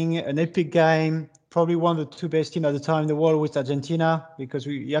entertaining, an epic game. Probably one of the two best teams at the time in the world with Argentina, because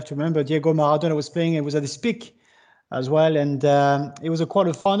you have to remember Diego Maradona was playing. It was at his peak as well. And it was a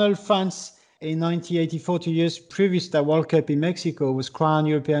quarter-final. France, in 1984, 2 years previous to the World Cup in Mexico, was crowned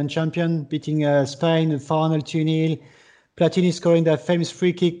European champion, beating Spain in the final 2-0. Platini scoring that famous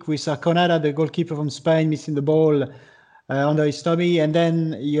free kick with Arconada, the goalkeeper from Spain, missing the ball under his tummy. And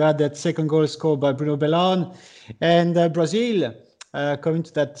then you had that second goal scored by Bruno Bellon. And Brazil, coming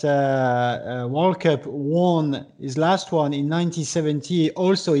to that World Cup, won his last one in 1970,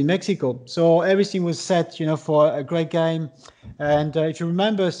 also in Mexico. So everything was set, for a great game. And if you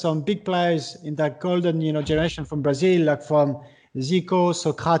remember some big players in that golden, generation from Brazil, like from Zico,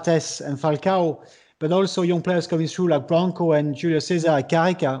 Socrates, and Falcao, but also young players coming through like Branco and Julio Cesar and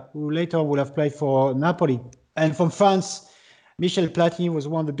Carica, who later would have played for Napoli. And from France, Michel Platini was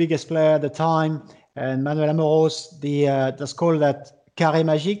one of the biggest players at the time, and Manuel Amoros, that's called that Carré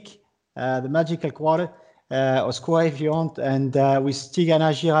Magique, the magical quarter, or square if you want, and with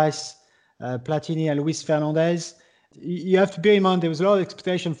Tigana, Gires, Platini, and Luis Fernandez. You have to bear in mind there was a lot of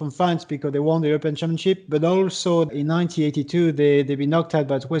expectation from France because they won the European Championship, but also in 1982 they've been knocked out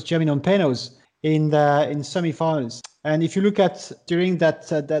by West Germany on penalties in semi-finals. And if you look at during that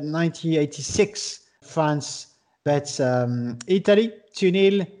 1986, France bet Italy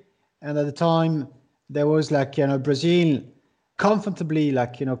 2-0, and at the time there was Brazil comfortably,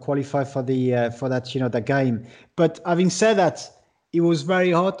 qualify for that game. But having said that, it was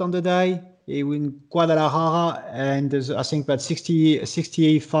very hot on the day in Guadalajara, and there's, I think, about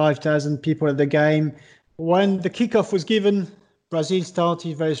 65,000 people at the game. When the kickoff was given, Brazil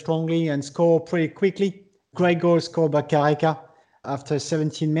started very strongly and scored pretty quickly. Great goal scored by Careca after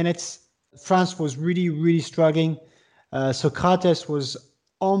 17 minutes. France was really, really struggling. Socrates was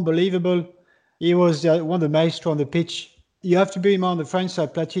unbelievable. He was one of the maestro on the pitch. You have to be on the French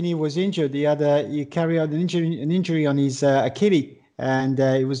side. Platini was injured. He carried out an injury on his Achilles, and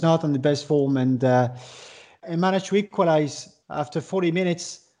he was not on the best form. And he managed to equalize after 40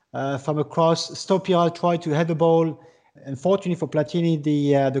 minutes from a cross. Stopiral tried to head the ball. Unfortunately for Platini,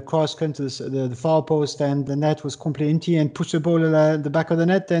 the cross came to the far post, and the net was completely empty, and pushed the ball at the back of the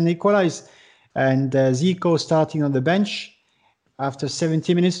net and equalized. And Zico starting on the bench after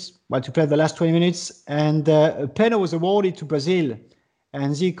 70 minutes, to play the last 20 minutes, and a penalty was awarded to Brazil,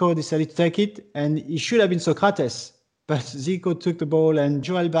 and Zico decided to take it, and it should have been Socrates, but Zico took the ball, and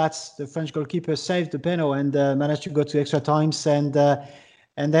Joel Batz, the French goalkeeper, saved the penalty and managed to go to extra times, and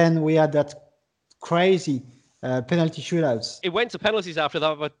then we had that crazy penalty shootouts. It went to penalties after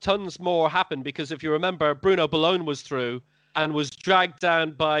that, but tons more happened, because if you remember, Bruno Bellone was through and was dragged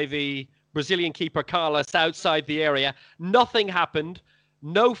down by the Brazilian keeper Carlos outside the area. Nothing happened.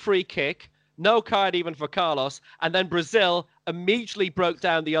 No free kick. No card even for Carlos. And then Brazil immediately broke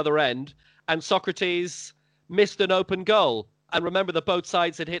down the other end, and Socrates missed an open goal. And remember that both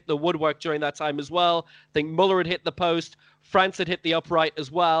sides had hit the woodwork during that time as well. I think Muller had hit the post. France had hit the upright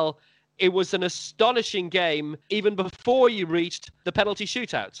as well. It was an astonishing game even before you reached the penalty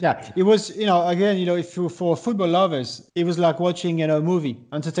shootout. Yeah, it was, again, if you, for football lovers, it was like watching, a movie,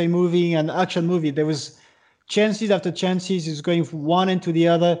 entertainment movie and action movie. There was chances after chances. It was going from one end to the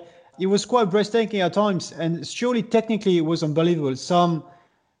other. It was quite breathtaking at times. And surely technically it was unbelievable. Some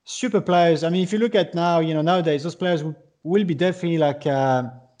super players, I mean, if you look at now, nowadays, those players will be definitely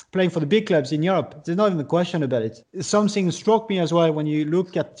playing for the big clubs in Europe. There's not even a question about it. Something struck me as well when you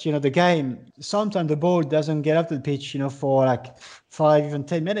look at, the game. Sometimes the ball doesn't get up to the pitch, for like 5, even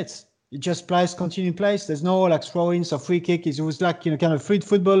 10 minutes. It just plays, continue plays. There's no like throw-ins or free kick. It was like, kind of free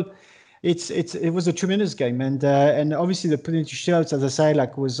football. It was a tremendous game. And obviously the penalty shootouts, as I say,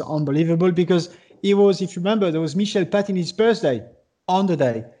 was unbelievable, because it was, if you remember, there was Michel Platini's birthday on the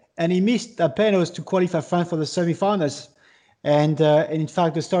day, and he missed a penalty to qualify France for the semi-finals. And in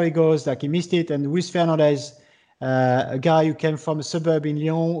fact, the story goes he missed it, and Luis Fernandez, a guy who came from a suburb in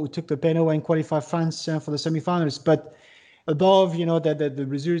Lyon, who took the penalty and qualified France for the semi-finals. But above, the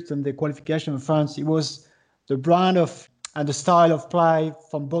result and the qualification of France, it was the brand of and the style of play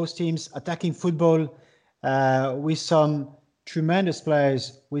from both teams, attacking football with some tremendous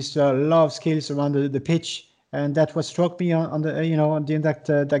players with a lot of skills around the pitch, and that what struck me on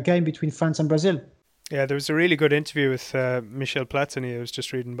that game between France and Brazil. Yeah, there was a really good interview with Michel Platini. I was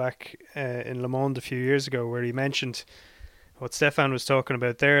just reading back in Le Monde a few years ago, where he mentioned what Stefan was talking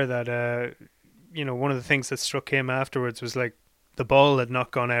about there, that, one of the things that struck him afterwards was the ball had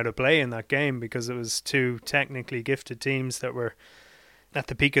not gone out of play in that game, because it was two technically gifted teams that were at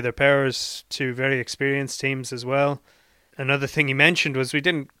the peak of their powers, two very experienced teams as well. Another thing he mentioned was we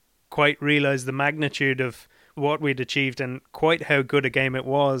didn't quite realise the magnitude of what we'd achieved and quite how good a game it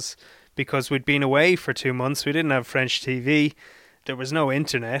was, because we'd been away for 2 months. We didn't have French TV. There was no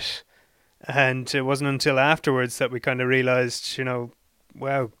internet. And it wasn't until afterwards that we kind of realised,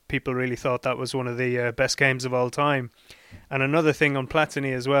 wow, people really thought that was one of the best games of all time. And another thing on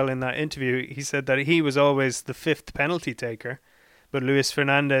Platini as well, in that interview, he said that he was always the 5th penalty taker. But Luis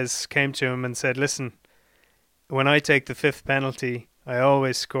Fernandez came to him and said, listen, when I take the 5th penalty, I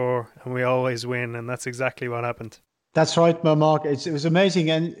always score and we always win. And that's exactly what happened. That's right, Mark. It was amazing.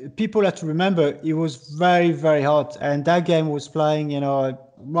 And people have to remember, it was very, very hot. And that game was playing,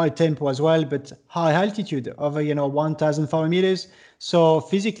 right tempo as well, but high altitude, over, 1,500 meters. So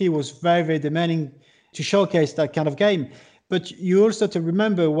physically it was very, very demanding to showcase that kind of game. But you also have to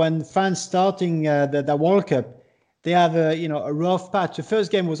remember, when France starting the World Cup, they have a rough patch. The first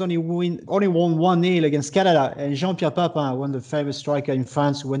game was only won 1-0 against Canada. And Jean-Pierre Papin, one of the famous strikers in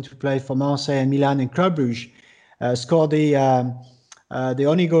France, who went to play for Marseille and Milan and Club Brugge, scored the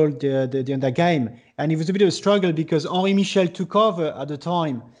only goal during that game. And it was a bit of a struggle, because Henri Michel took over at the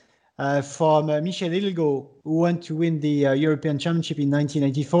time from Michel Hidalgo, who went to win the European Championship in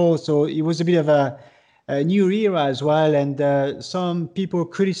 1984. So it was a bit of a new era as well. And some people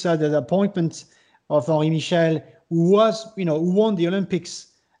criticized the appointment of Henri Michel, who won the Olympics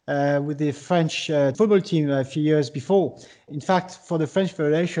with the French football team a few years before. In fact, for the French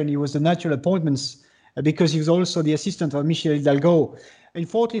Federation, he was the natural appointment because he was also the assistant of Michel Hidalgo.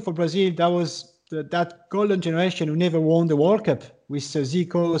 Unfortunately for Brazil, that was that golden generation who never won the World Cup with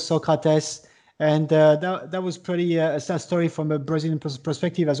Zico, Socrates, and that was pretty a sad story from a Brazilian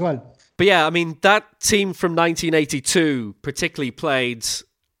perspective as well. But yeah, I mean, that team from 1982 particularly played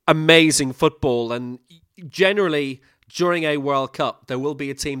amazing football, and generally during a World Cup, there will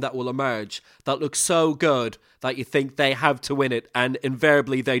be a team that will emerge that looks so good that you think they have to win it, and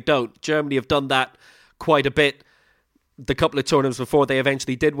invariably they don't. Germany have done that quite a bit the couple of tournaments before they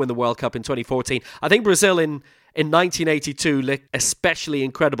eventually did win the World Cup in 2014. I think Brazil in 1982 looked especially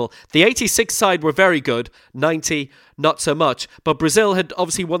incredible. The 86 side were very good, 90 not so much. But Brazil had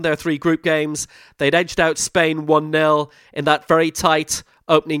obviously won their 3 group games. They'd edged out Spain 1-0 in that very tight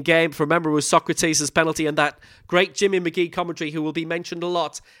opening game. Remember, it was Socrates' penalty and that great Jimmy McGee commentary, who will be mentioned a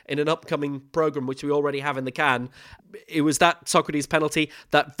lot in an upcoming programme, which we already have in the can. It was that Socrates penalty,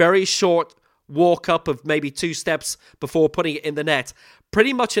 that very short walk up of maybe 2 steps before putting it in the net.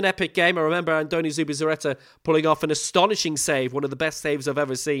 Pretty much an epic game. I remember Andoni Zubizarreta pulling off an astonishing save, one of the best saves I've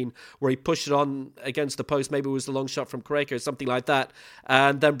ever seen, where he pushed it on against the post. Maybe it was the long shot from Correia or something like that.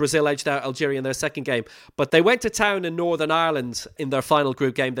 And then Brazil edged out Algeria in their second game. But they went to town in Northern Ireland in their final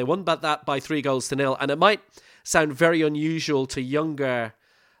group game. They won that by 3-0. And it might sound very unusual to younger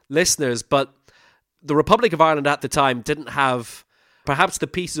listeners, but the Republic of Ireland at the time didn't have... Perhaps the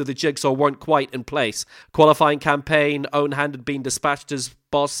pieces of the jigsaw weren't quite in place. Qualifying campaign, Owen Hand had been dispatched as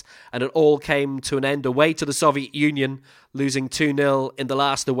boss, and it all came to an end away to the Soviet Union, losing 2-0 in the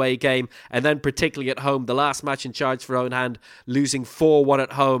last away game, and then particularly at home, the last match in charge for Owen Hand, losing 4-1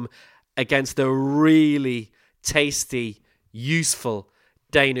 at home against the really tasty, useful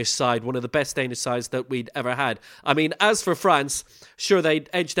Danish side, one of the best Danish sides that we'd ever had. I mean, as for France, sure, they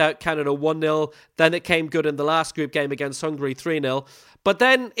edged out Canada 1-0, then it came good in the last group game against Hungary 3-0, but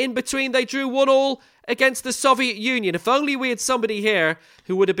then in between they drew 1-1 against the Soviet Union. If only we had somebody here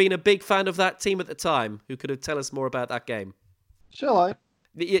who would have been a big fan of that team at the time, who could have tell us more about that game. Shall I?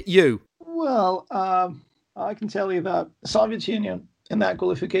 You. Well, I can tell you that the Soviet Union in that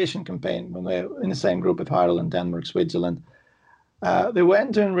qualification campaign, when they were in the same group with Ireland, Denmark, Switzerland, they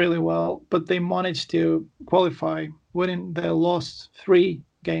weren't doing really well, but they managed to qualify, winning their last 3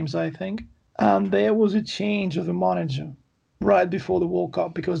 games, I think. And there was a change of the manager right before the World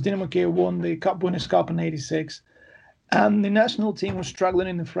Cup, because Dynamo Kiev won the Cup Winners' Cup in '86. And the national team was struggling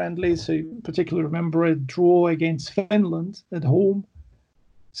in the friendlies. So you particularly remember a draw against Finland at home.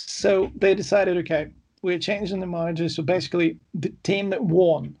 So they decided, okay, we're changing the manager. So basically, the team that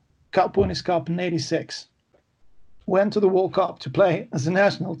won Cup Winners' Cup in '86 went to the World Cup to play as a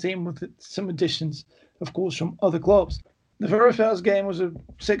national team with some additions, of course, from other clubs. The very first game was a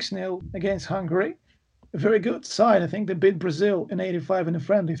 6-0 against Hungary. A very good side. I think they beat Brazil in '85 in a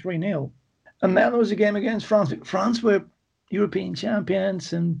friendly 3-0. And then there was a game against France. France were European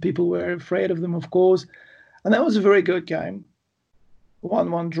champions and people were afraid of them, of course. And that was a very good game.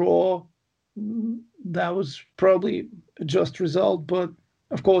 1-1 draw. That was probably a just result, but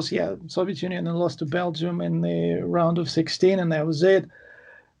of course, yeah, Soviet Union lost to Belgium in the round of 16, and that was it.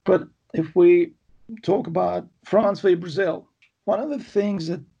 But if we talk about France v Brazil, one of the things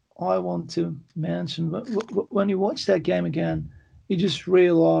that I want to mention, when you watch that game again, you just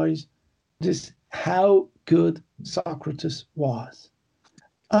realize just how good Socrates was.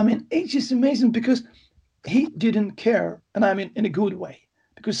 I mean, it's just amazing because he didn't care, and I mean in a good way.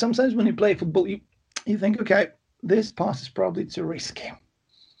 Because sometimes when you play football, you think, okay, this pass is probably too risky.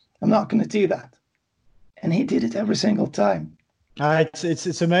 I'm not going to do that. And he did it every single time.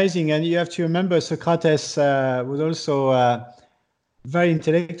 It's amazing. And you have to remember Socrates was also very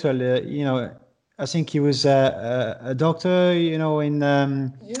intellectual. I think he was a doctor, and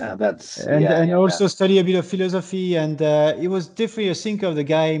also study a bit of philosophy. And he was definitely a thinker of the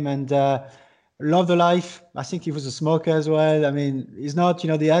game and loved the life. I think he was a smoker as well. I mean, he's not,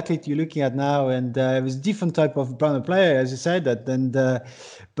 the athlete you're looking at now. And it was a different type of brand of player, as you said that. And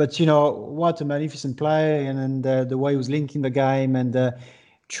but what a magnificent play, and the way he was linking the game, and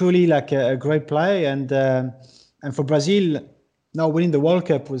truly like a great play. And for Brazil, now winning the World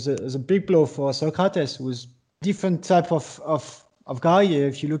Cup was a big blow for Socrates, who was different type of guy.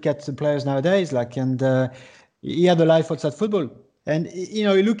 If you look at the players nowadays, and he had a life outside football. And you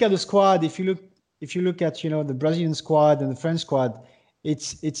look at the squad. If you look at the Brazilian squad and the French squad,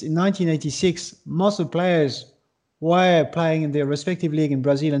 it's in 1986 most of the players were playing in their respective league in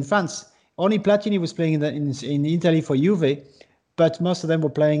Brazil and France. Only Platini was playing in Italy for Juve, but most of them were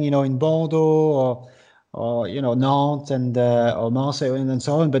playing in Bordeaux or Nantes and or Marseille and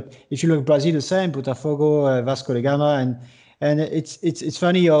so on. But if you look at Brazil, the same, Botafogo, Vasco da Gama, And it's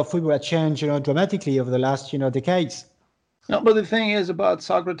funny how football has changed, dramatically over the last, decades. No, but the thing is about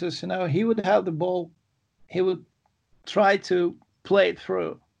Socrates, he would have the ball, he would try to play it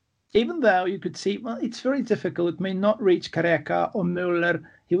through. Even though you could see, well, it's very difficult. It may not reach Careca or Müller.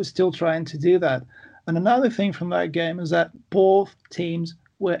 He was still trying to do that. And another thing from that game is that both teams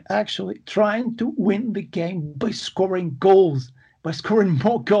were actually trying to win the game by scoring goals, by scoring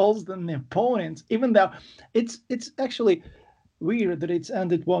more goals than the opponents, even though it's actually weird that it's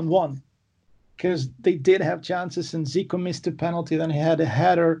ended 1-1, because they did have chances, and Zico missed a penalty. Then he had a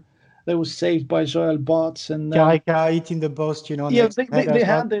header that was saved by Joel Botts, and Careca hitting the post, yeah, they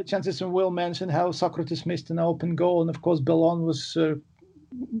had the chances. And Will mentioned how Socrates missed an open goal, and of course Bellon was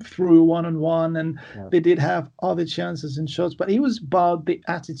through 1-on-1, and they did have other chances and shots. But it was about the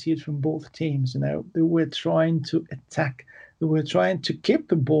attitude from both teams. They were trying to attack, they were trying to keep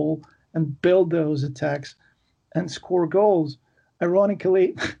the ball and build those attacks and score goals.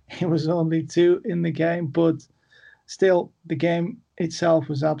 Ironically, it was only 2 in the game, but still, the game itself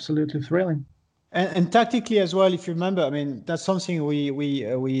was absolutely thrilling. And tactically as well, if you remember, I mean, that's something we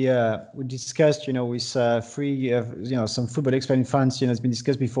discussed, with some football expert in France, has been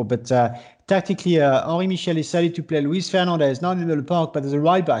discussed before. But tactically, Henri Michel decided to play Luis Fernandez not in the middle of the park, but as a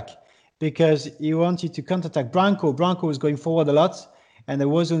right back, because he wanted to counterattack Branco. Branco was going forward a lot. And there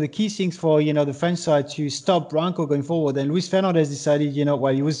was one of the key things for, the French side to stop Branco going forward. And Luis Fernandez decided, he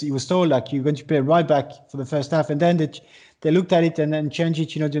was told, like, you're going to play right back for the first half. And then they looked at it and then changed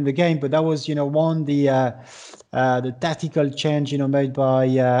it, during the game. But that was, the tactical change, made by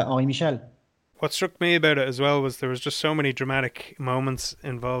Henri Michel. What struck me about it as well was there was just so many dramatic moments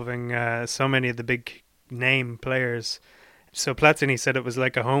involving so many of the big name players. So Platini said it was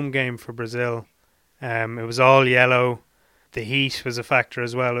like a home game for Brazil. It was all yellow. The heat was a factor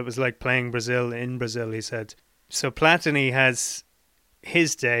as well. It was like playing Brazil in Brazil, he said. So Platini has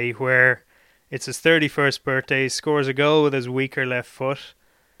his day where it's his 31st birthday. He scores a goal with his weaker left foot.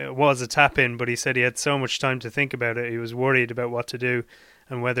 It was a tap-in, but he said he had so much time to think about it. He was worried about what to do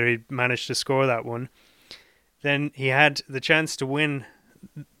and whether he'd managed to score that one. Then he had the chance to win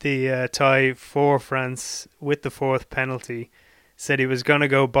the tie for France with the 4th penalty. Said he was going to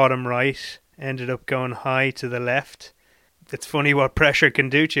go bottom right, ended up going high to the left. It's funny what pressure can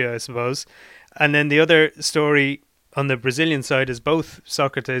do to you, I suppose. And then the other story on the Brazilian side is both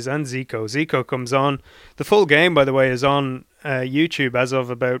Socrates and Zico. Zico comes on. The full game, by the way, is on YouTube as of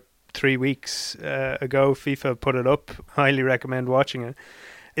about 3 weeks ago. FIFA put it up. Highly recommend watching it.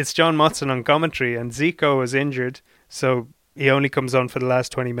 It's John Motson on commentary, and Zico is injured, so he only comes on for the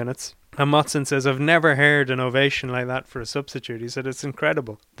last 20 minutes. And Motson says, I've never heard an ovation like that for a substitute. He said, it's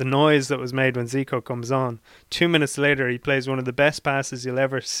incredible. The noise that was made when Zico comes on. 2 minutes later, he plays one of the best passes you'll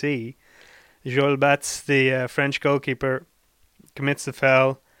ever see. Joel Bats, the French goalkeeper, commits the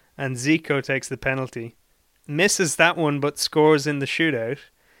foul, and Zico takes the penalty. Misses that one, but scores in the shootout.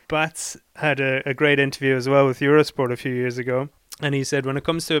 Bats had a great interview as well with Eurosport a few years ago, and he said, when it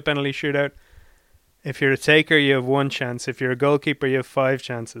comes to a penalty shootout, if you're a taker, you have 1 chance. If you're a goalkeeper, you have 5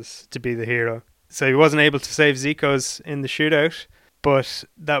 chances to be the hero. So he wasn't able to save Zico's in the shootout, but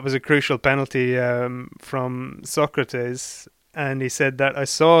that was a crucial penalty from Socrates. And he said that I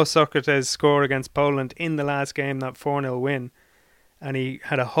saw Socrates score against Poland in the last game, that 4-0 win. And he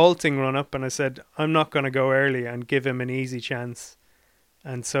had a halting run up, and I said, I'm not going to go early and give him an easy chance.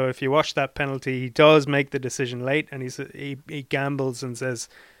 And so if you watch that penalty, he does make the decision late, and he gambles and says,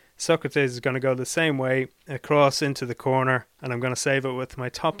 Socrates is going to go the same way across into the corner, and I'm going to save it with my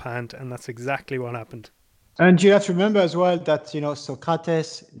top hand, and that's exactly what happened. And you have to remember as well that,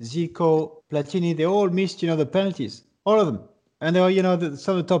 Socrates, Zico, Platini, they all missed, the penalties, all of them. And they were,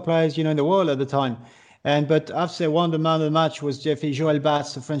 some of the top players, in the world at the time. But I have to say, one of the man of the match was Jeffrey Joel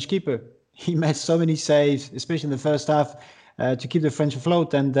Bats, the French keeper. He made so many saves, especially in the first half, to keep the French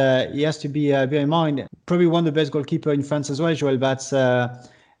afloat. And he has to be bear in mind, probably one of the best goalkeepers in France as well, Joel Bats.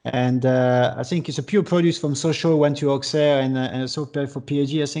 And I think it's a pure produce from Sochaux, went to Auxerre and also played for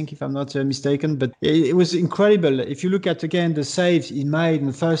PSG, I think, if I'm not mistaken. But it was incredible. If you look at, again, the saves he made in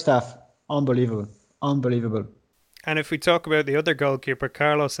the first half, unbelievable. And if we talk about the other goalkeeper,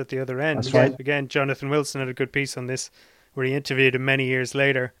 Carlos, at the other end, that's right. Again, Jonathan Wilson had a good piece on this where he interviewed him many years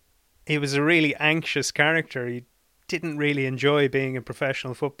later. He was a really anxious character. He didn't really enjoy being a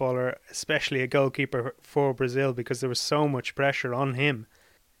professional footballer, especially a goalkeeper for Brazil, because there was so much pressure on him.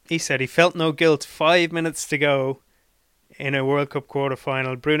 He said he felt no guilt. 5 minutes to go in a World Cup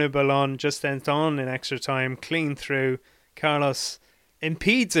quarter-final. Bruno Bellon just went on in extra time, clean through. Carlos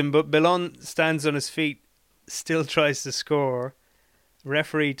impedes him, but Bellon stands on his feet, still tries to score.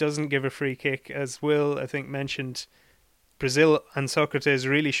 Referee doesn't give a free kick. As Will, I think, mentioned, Brazil and Socrates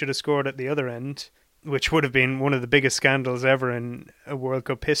really should have scored at the other end, which would have been one of the biggest scandals ever in a World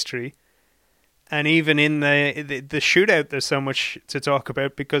Cup history. And even in the shootout, there's so much to talk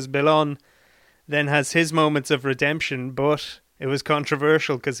about, because Belon then has his moments of redemption, but it was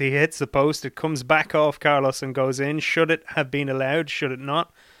controversial because he hits the post, it comes back off Carlos and goes in. Should it have been allowed? Should it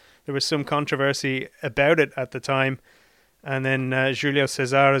not? There was some controversy about it at the time. And then Julio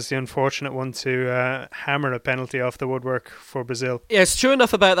Cesar is the unfortunate one to hammer a penalty off the woodwork for Brazil. Yeah, it's true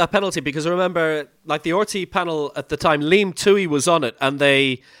enough about that penalty, because I remember, like, the RT panel at the time, Liam Tui was on it, and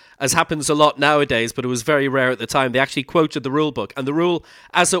they, as happens a lot nowadays, but it was very rare at the time, they actually quoted the rule book. And the rule,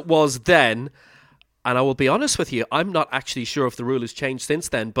 as it was then, and I will be honest with you, I'm not actually sure if the rule has changed since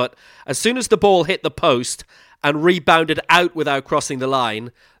then, but as soon as the ball hit the post and rebounded out without crossing the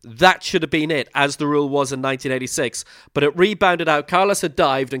line, that should have been it, as the rule was in 1986. But it rebounded out. Carlos had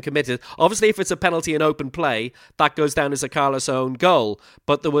dived and committed. Obviously, if it's a penalty in open play, that goes down as a Carlos own goal.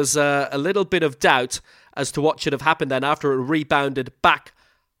 But there was a little bit of doubt as to what should have happened then after it rebounded back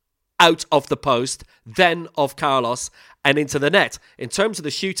out of the post, then of Carlos, and into the net. In terms of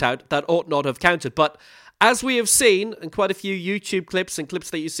the shootout, that ought not have counted. But as we have seen in quite a few YouTube clips and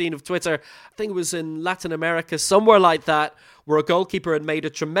clips that you've seen of Twitter, I think it was in Latin America, somewhere like that, where a goalkeeper had made a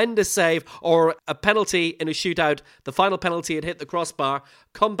tremendous save, or a penalty in a shootout, the final penalty had hit the crossbar,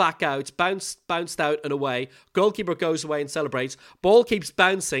 come back out, bounced out and away, goalkeeper goes away and celebrates, ball keeps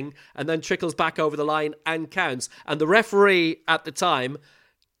bouncing and then trickles back over the line and counts. And the referee at the time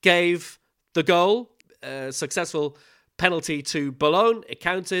gave the goal, successful penalty to Belon, it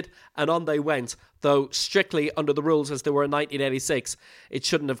counted, and on they went. Though strictly under the rules as they were in 1986, it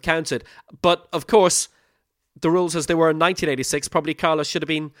shouldn't have counted. But of course, the rules as they were in 1986, probably Carlos should have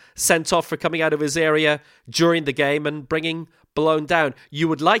been sent off for coming out of his area during the game and bringing Belon down. You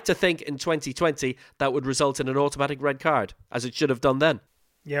would like to think in 2020 that would result in an automatic red card, as it should have done then.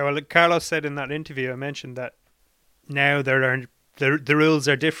 Yeah, well, Carlos said in that interview, I mentioned that now the rules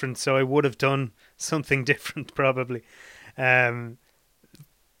are different, so I would have done something different probably.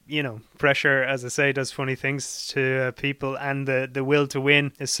 Pressure, as I say, does funny things to people, and the will to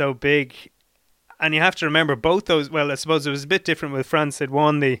win is so big. And you have to remember both those, well, I suppose it was a bit different with France. They'd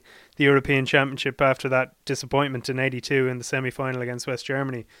won the European Championship after that disappointment in 82 in the semi-final against West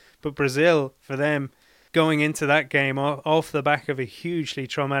Germany. But Brazil, for them, going into that game off the back of a hugely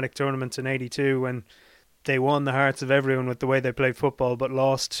traumatic tournament in 82, when they won the hearts of everyone with the way they played football, but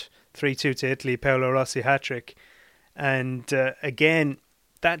lost 3-2 to Italy, Paolo Rossi hat-trick. And again,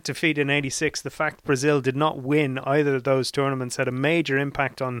 that defeat in 86, the fact Brazil did not win either of those tournaments had a major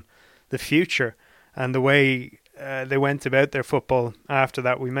impact on the future and the way they went about their football after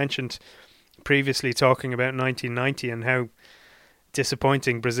that. We mentioned previously talking about 1990 and how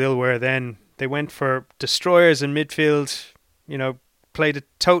disappointing Brazil were then. They went for destroyers in midfield, played a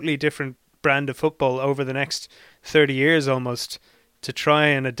totally different brand of football over the next 30 years almost to try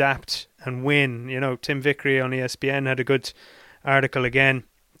and adapt and win. Tim Vickery on ESPN had a good article again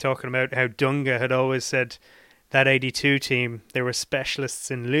talking about how Dunga had always said that 82 team, they were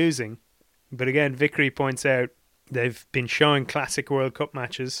specialists in losing. But again, Vickery points out they've been showing classic World Cup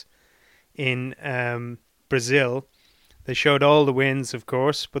matches in Brazil. They showed all the wins, of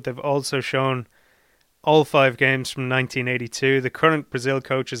course, but they've also shown all 5 games from 1982. The current Brazil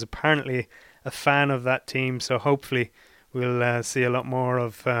coach is apparently a fan of that team, so hopefully we'll see a lot more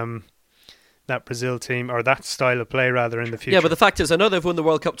of that Brazil team, or that style of play rather, in the future. Yeah, but the fact is, I know they've won the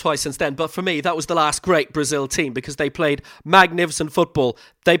World Cup twice since then, but for me, that was the last great Brazil team because they played magnificent football.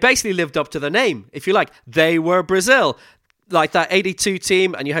 They basically lived up to the name, if you like. They were Brazil. Like that 82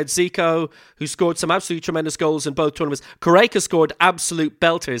 team, and you had Zico, who scored some absolutely tremendous goals in both tournaments. Correia scored absolute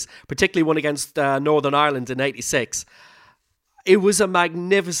belters, particularly one against Northern Ireland in 86. It was a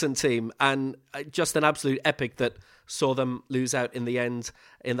magnificent team, and just an absolute epic that saw them lose out in the end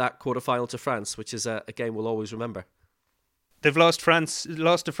in that quarter-final to France, which is a game we'll always remember. They've lost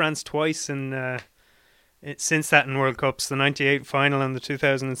to France twice since that in World Cups, the 98 final and the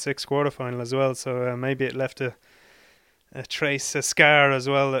 2006 quarter-final as well, so maybe it left a scar as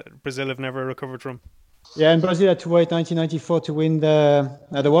well that Brazil have never recovered from. Yeah, and Brazil had to wait 1994 to win the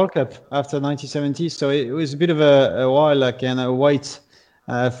World Cup after 1970, so it was a bit of a while, and a wait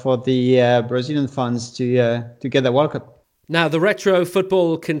for the Brazilian fans to get the World Cup. Now, the retro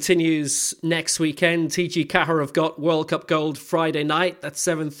football continues next weekend. TG Qatar have got World Cup gold Friday night. That's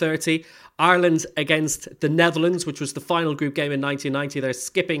 7:30. Ireland against the Netherlands, which was the final group game in 1990. They're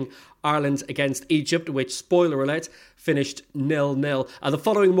skipping Ireland against Egypt, which, spoiler alert, finished 0-0. The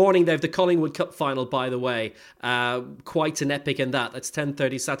following morning, they have the Collingwood Cup final, by the way. Quite an epic in that. That's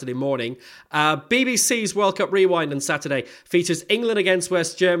 10:30 Saturday morning. BBC's World Cup Rewind on Saturday features England against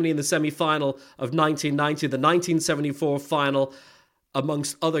West Germany in the semi-final of 1990, the 1974 final,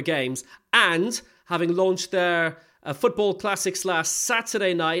 amongst other games. And having launched their Football Classics last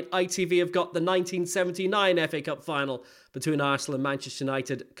Saturday night, ITV have got the 1979 FA Cup final between Arsenal and Manchester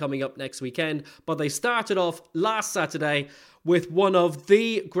United coming up next weekend. But they started off last Saturday with one of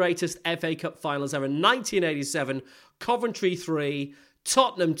the greatest FA Cup finals ever, 1987, Coventry 3,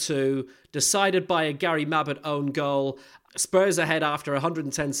 Tottenham 2, decided by a Gary Mabbutt own goal. Spurs ahead after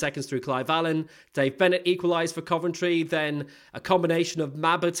 110 seconds through Clive Allen. Dave Bennett equalised for Coventry. Then a combination of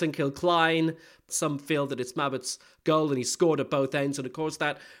Mabbutt and Kilcline. Some feel that it's Mabbutt's goal and he scored at both ends. And of course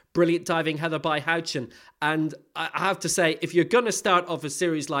that brilliant diving header by Houchen. And I have to say, if you're going to start off a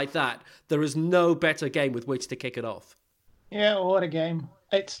series like that, there is no better game with which to kick it off. Yeah, what a game.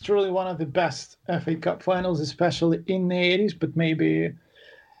 It's truly one of the best FA Cup finals, especially in the 80s, but maybe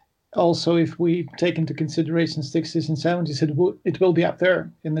also if we take into consideration 60s and 70s, it will be up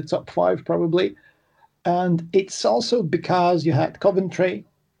there in the top 5 probably. And it's also because you had Coventry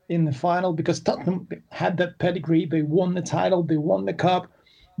in the final, because Tottenham had that pedigree. They won the title, they won the cup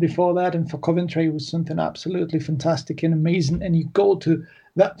before that, and for Coventry it was something absolutely fantastic and amazing. And you go to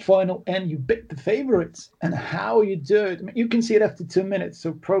that final and you beat the favourites, and how you do it. I mean, you can see it after 2 minutes,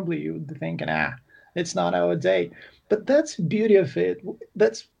 so probably you would be thinking, it's not our day. But that's the beauty of it.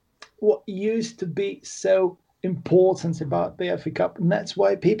 That's what used to be so important about the FA Cup, and that's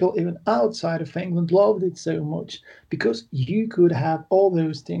why people even outside of England loved it so much, because you could have all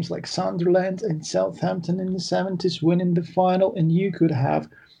those teams like Sunderland and Southampton in the 70s winning the final, and you could have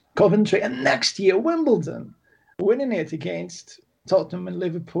Coventry and next year Wimbledon winning it against Tottenham and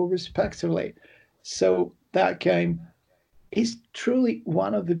Liverpool respectively. So that game is truly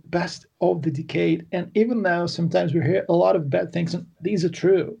one of the best of the decade. And even though sometimes we hear a lot of bad things, and these are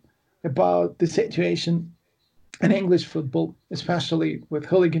true, about the situation in English football, especially with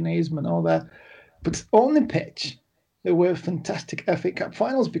hooliganism and all that, but on the pitch, there were fantastic FA Cup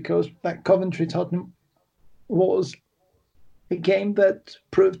finals, because that Coventry-Tottenham was a game that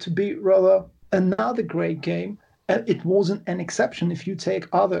proved to be rather another great game. And it wasn't an exception if you take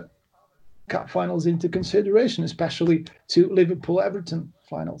other cup finals into consideration, especially to Liverpool-Everton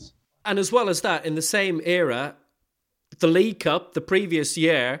finals. And as well as that, in the same era, the League Cup, the previous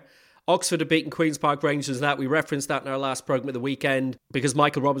year, Oxford had beaten Queen's Park Rangers in that. We referenced that in our last programme at the weekend because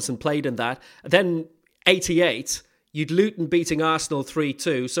Michael Robinson played in that. Then 88, you'd Luton beating Arsenal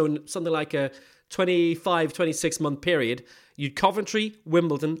 3-2. So in something like a 25, 26-month period, you'd Coventry,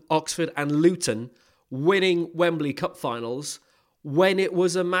 Wimbledon, Oxford and Luton winning Wembley Cup finals when it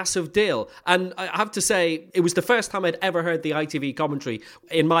was a massive deal. And I have to say, it was the first time I'd ever heard the ITV commentary.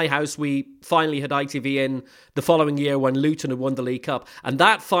 In my house, we finally had ITV in the following year when Luton had won the League Cup. And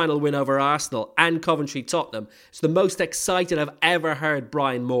that final win over Arsenal and Coventry-Tottenham is the most excited I've ever heard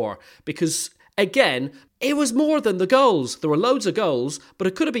Brian Moore. Because, again, it was more than the goals. There were loads of goals, but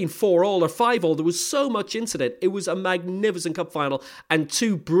it could have been 4-4 or 5-5. There was so much into it. It was a magnificent cup final and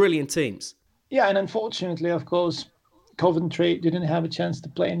two brilliant teams. Yeah, and unfortunately, of course, Coventry didn't have a chance to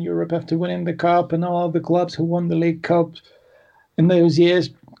play in Europe after winning the Cup, and all the clubs who won the League Cup in those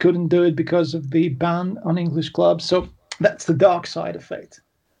years couldn't do it because of the ban on English clubs. So that's the dark side of it.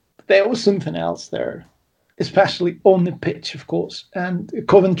 But there was something else there, especially on the pitch, of course. And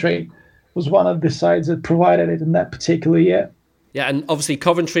Coventry was one of the sides that provided it in that particular year. Yeah, and obviously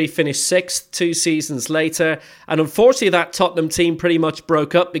Coventry finished 6th 2 seasons later. And unfortunately, that Tottenham team pretty much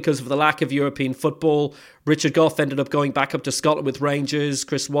broke up because of the lack of European football. Richard Gough ended up going back up to Scotland with Rangers,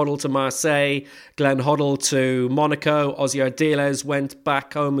 Chris Waddle to Marseille, Glenn Hoddle to Monaco, Ozzy Ardiles went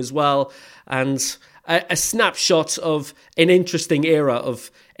back home as well. And a snapshot of an interesting era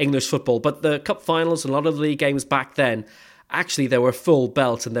of English football. But the cup finals and a lot of the league games back then, actually they were full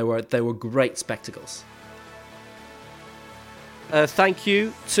belt and they were great spectacles. Thank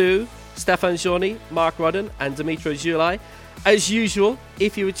you to Stefan Journey, Mark Rudden and Dimitros Zulai. As usual,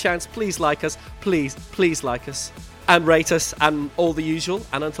 if you have a chance, please like us. Please like us. And rate us and all the usual.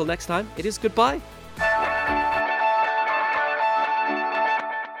 And until next time, it is goodbye.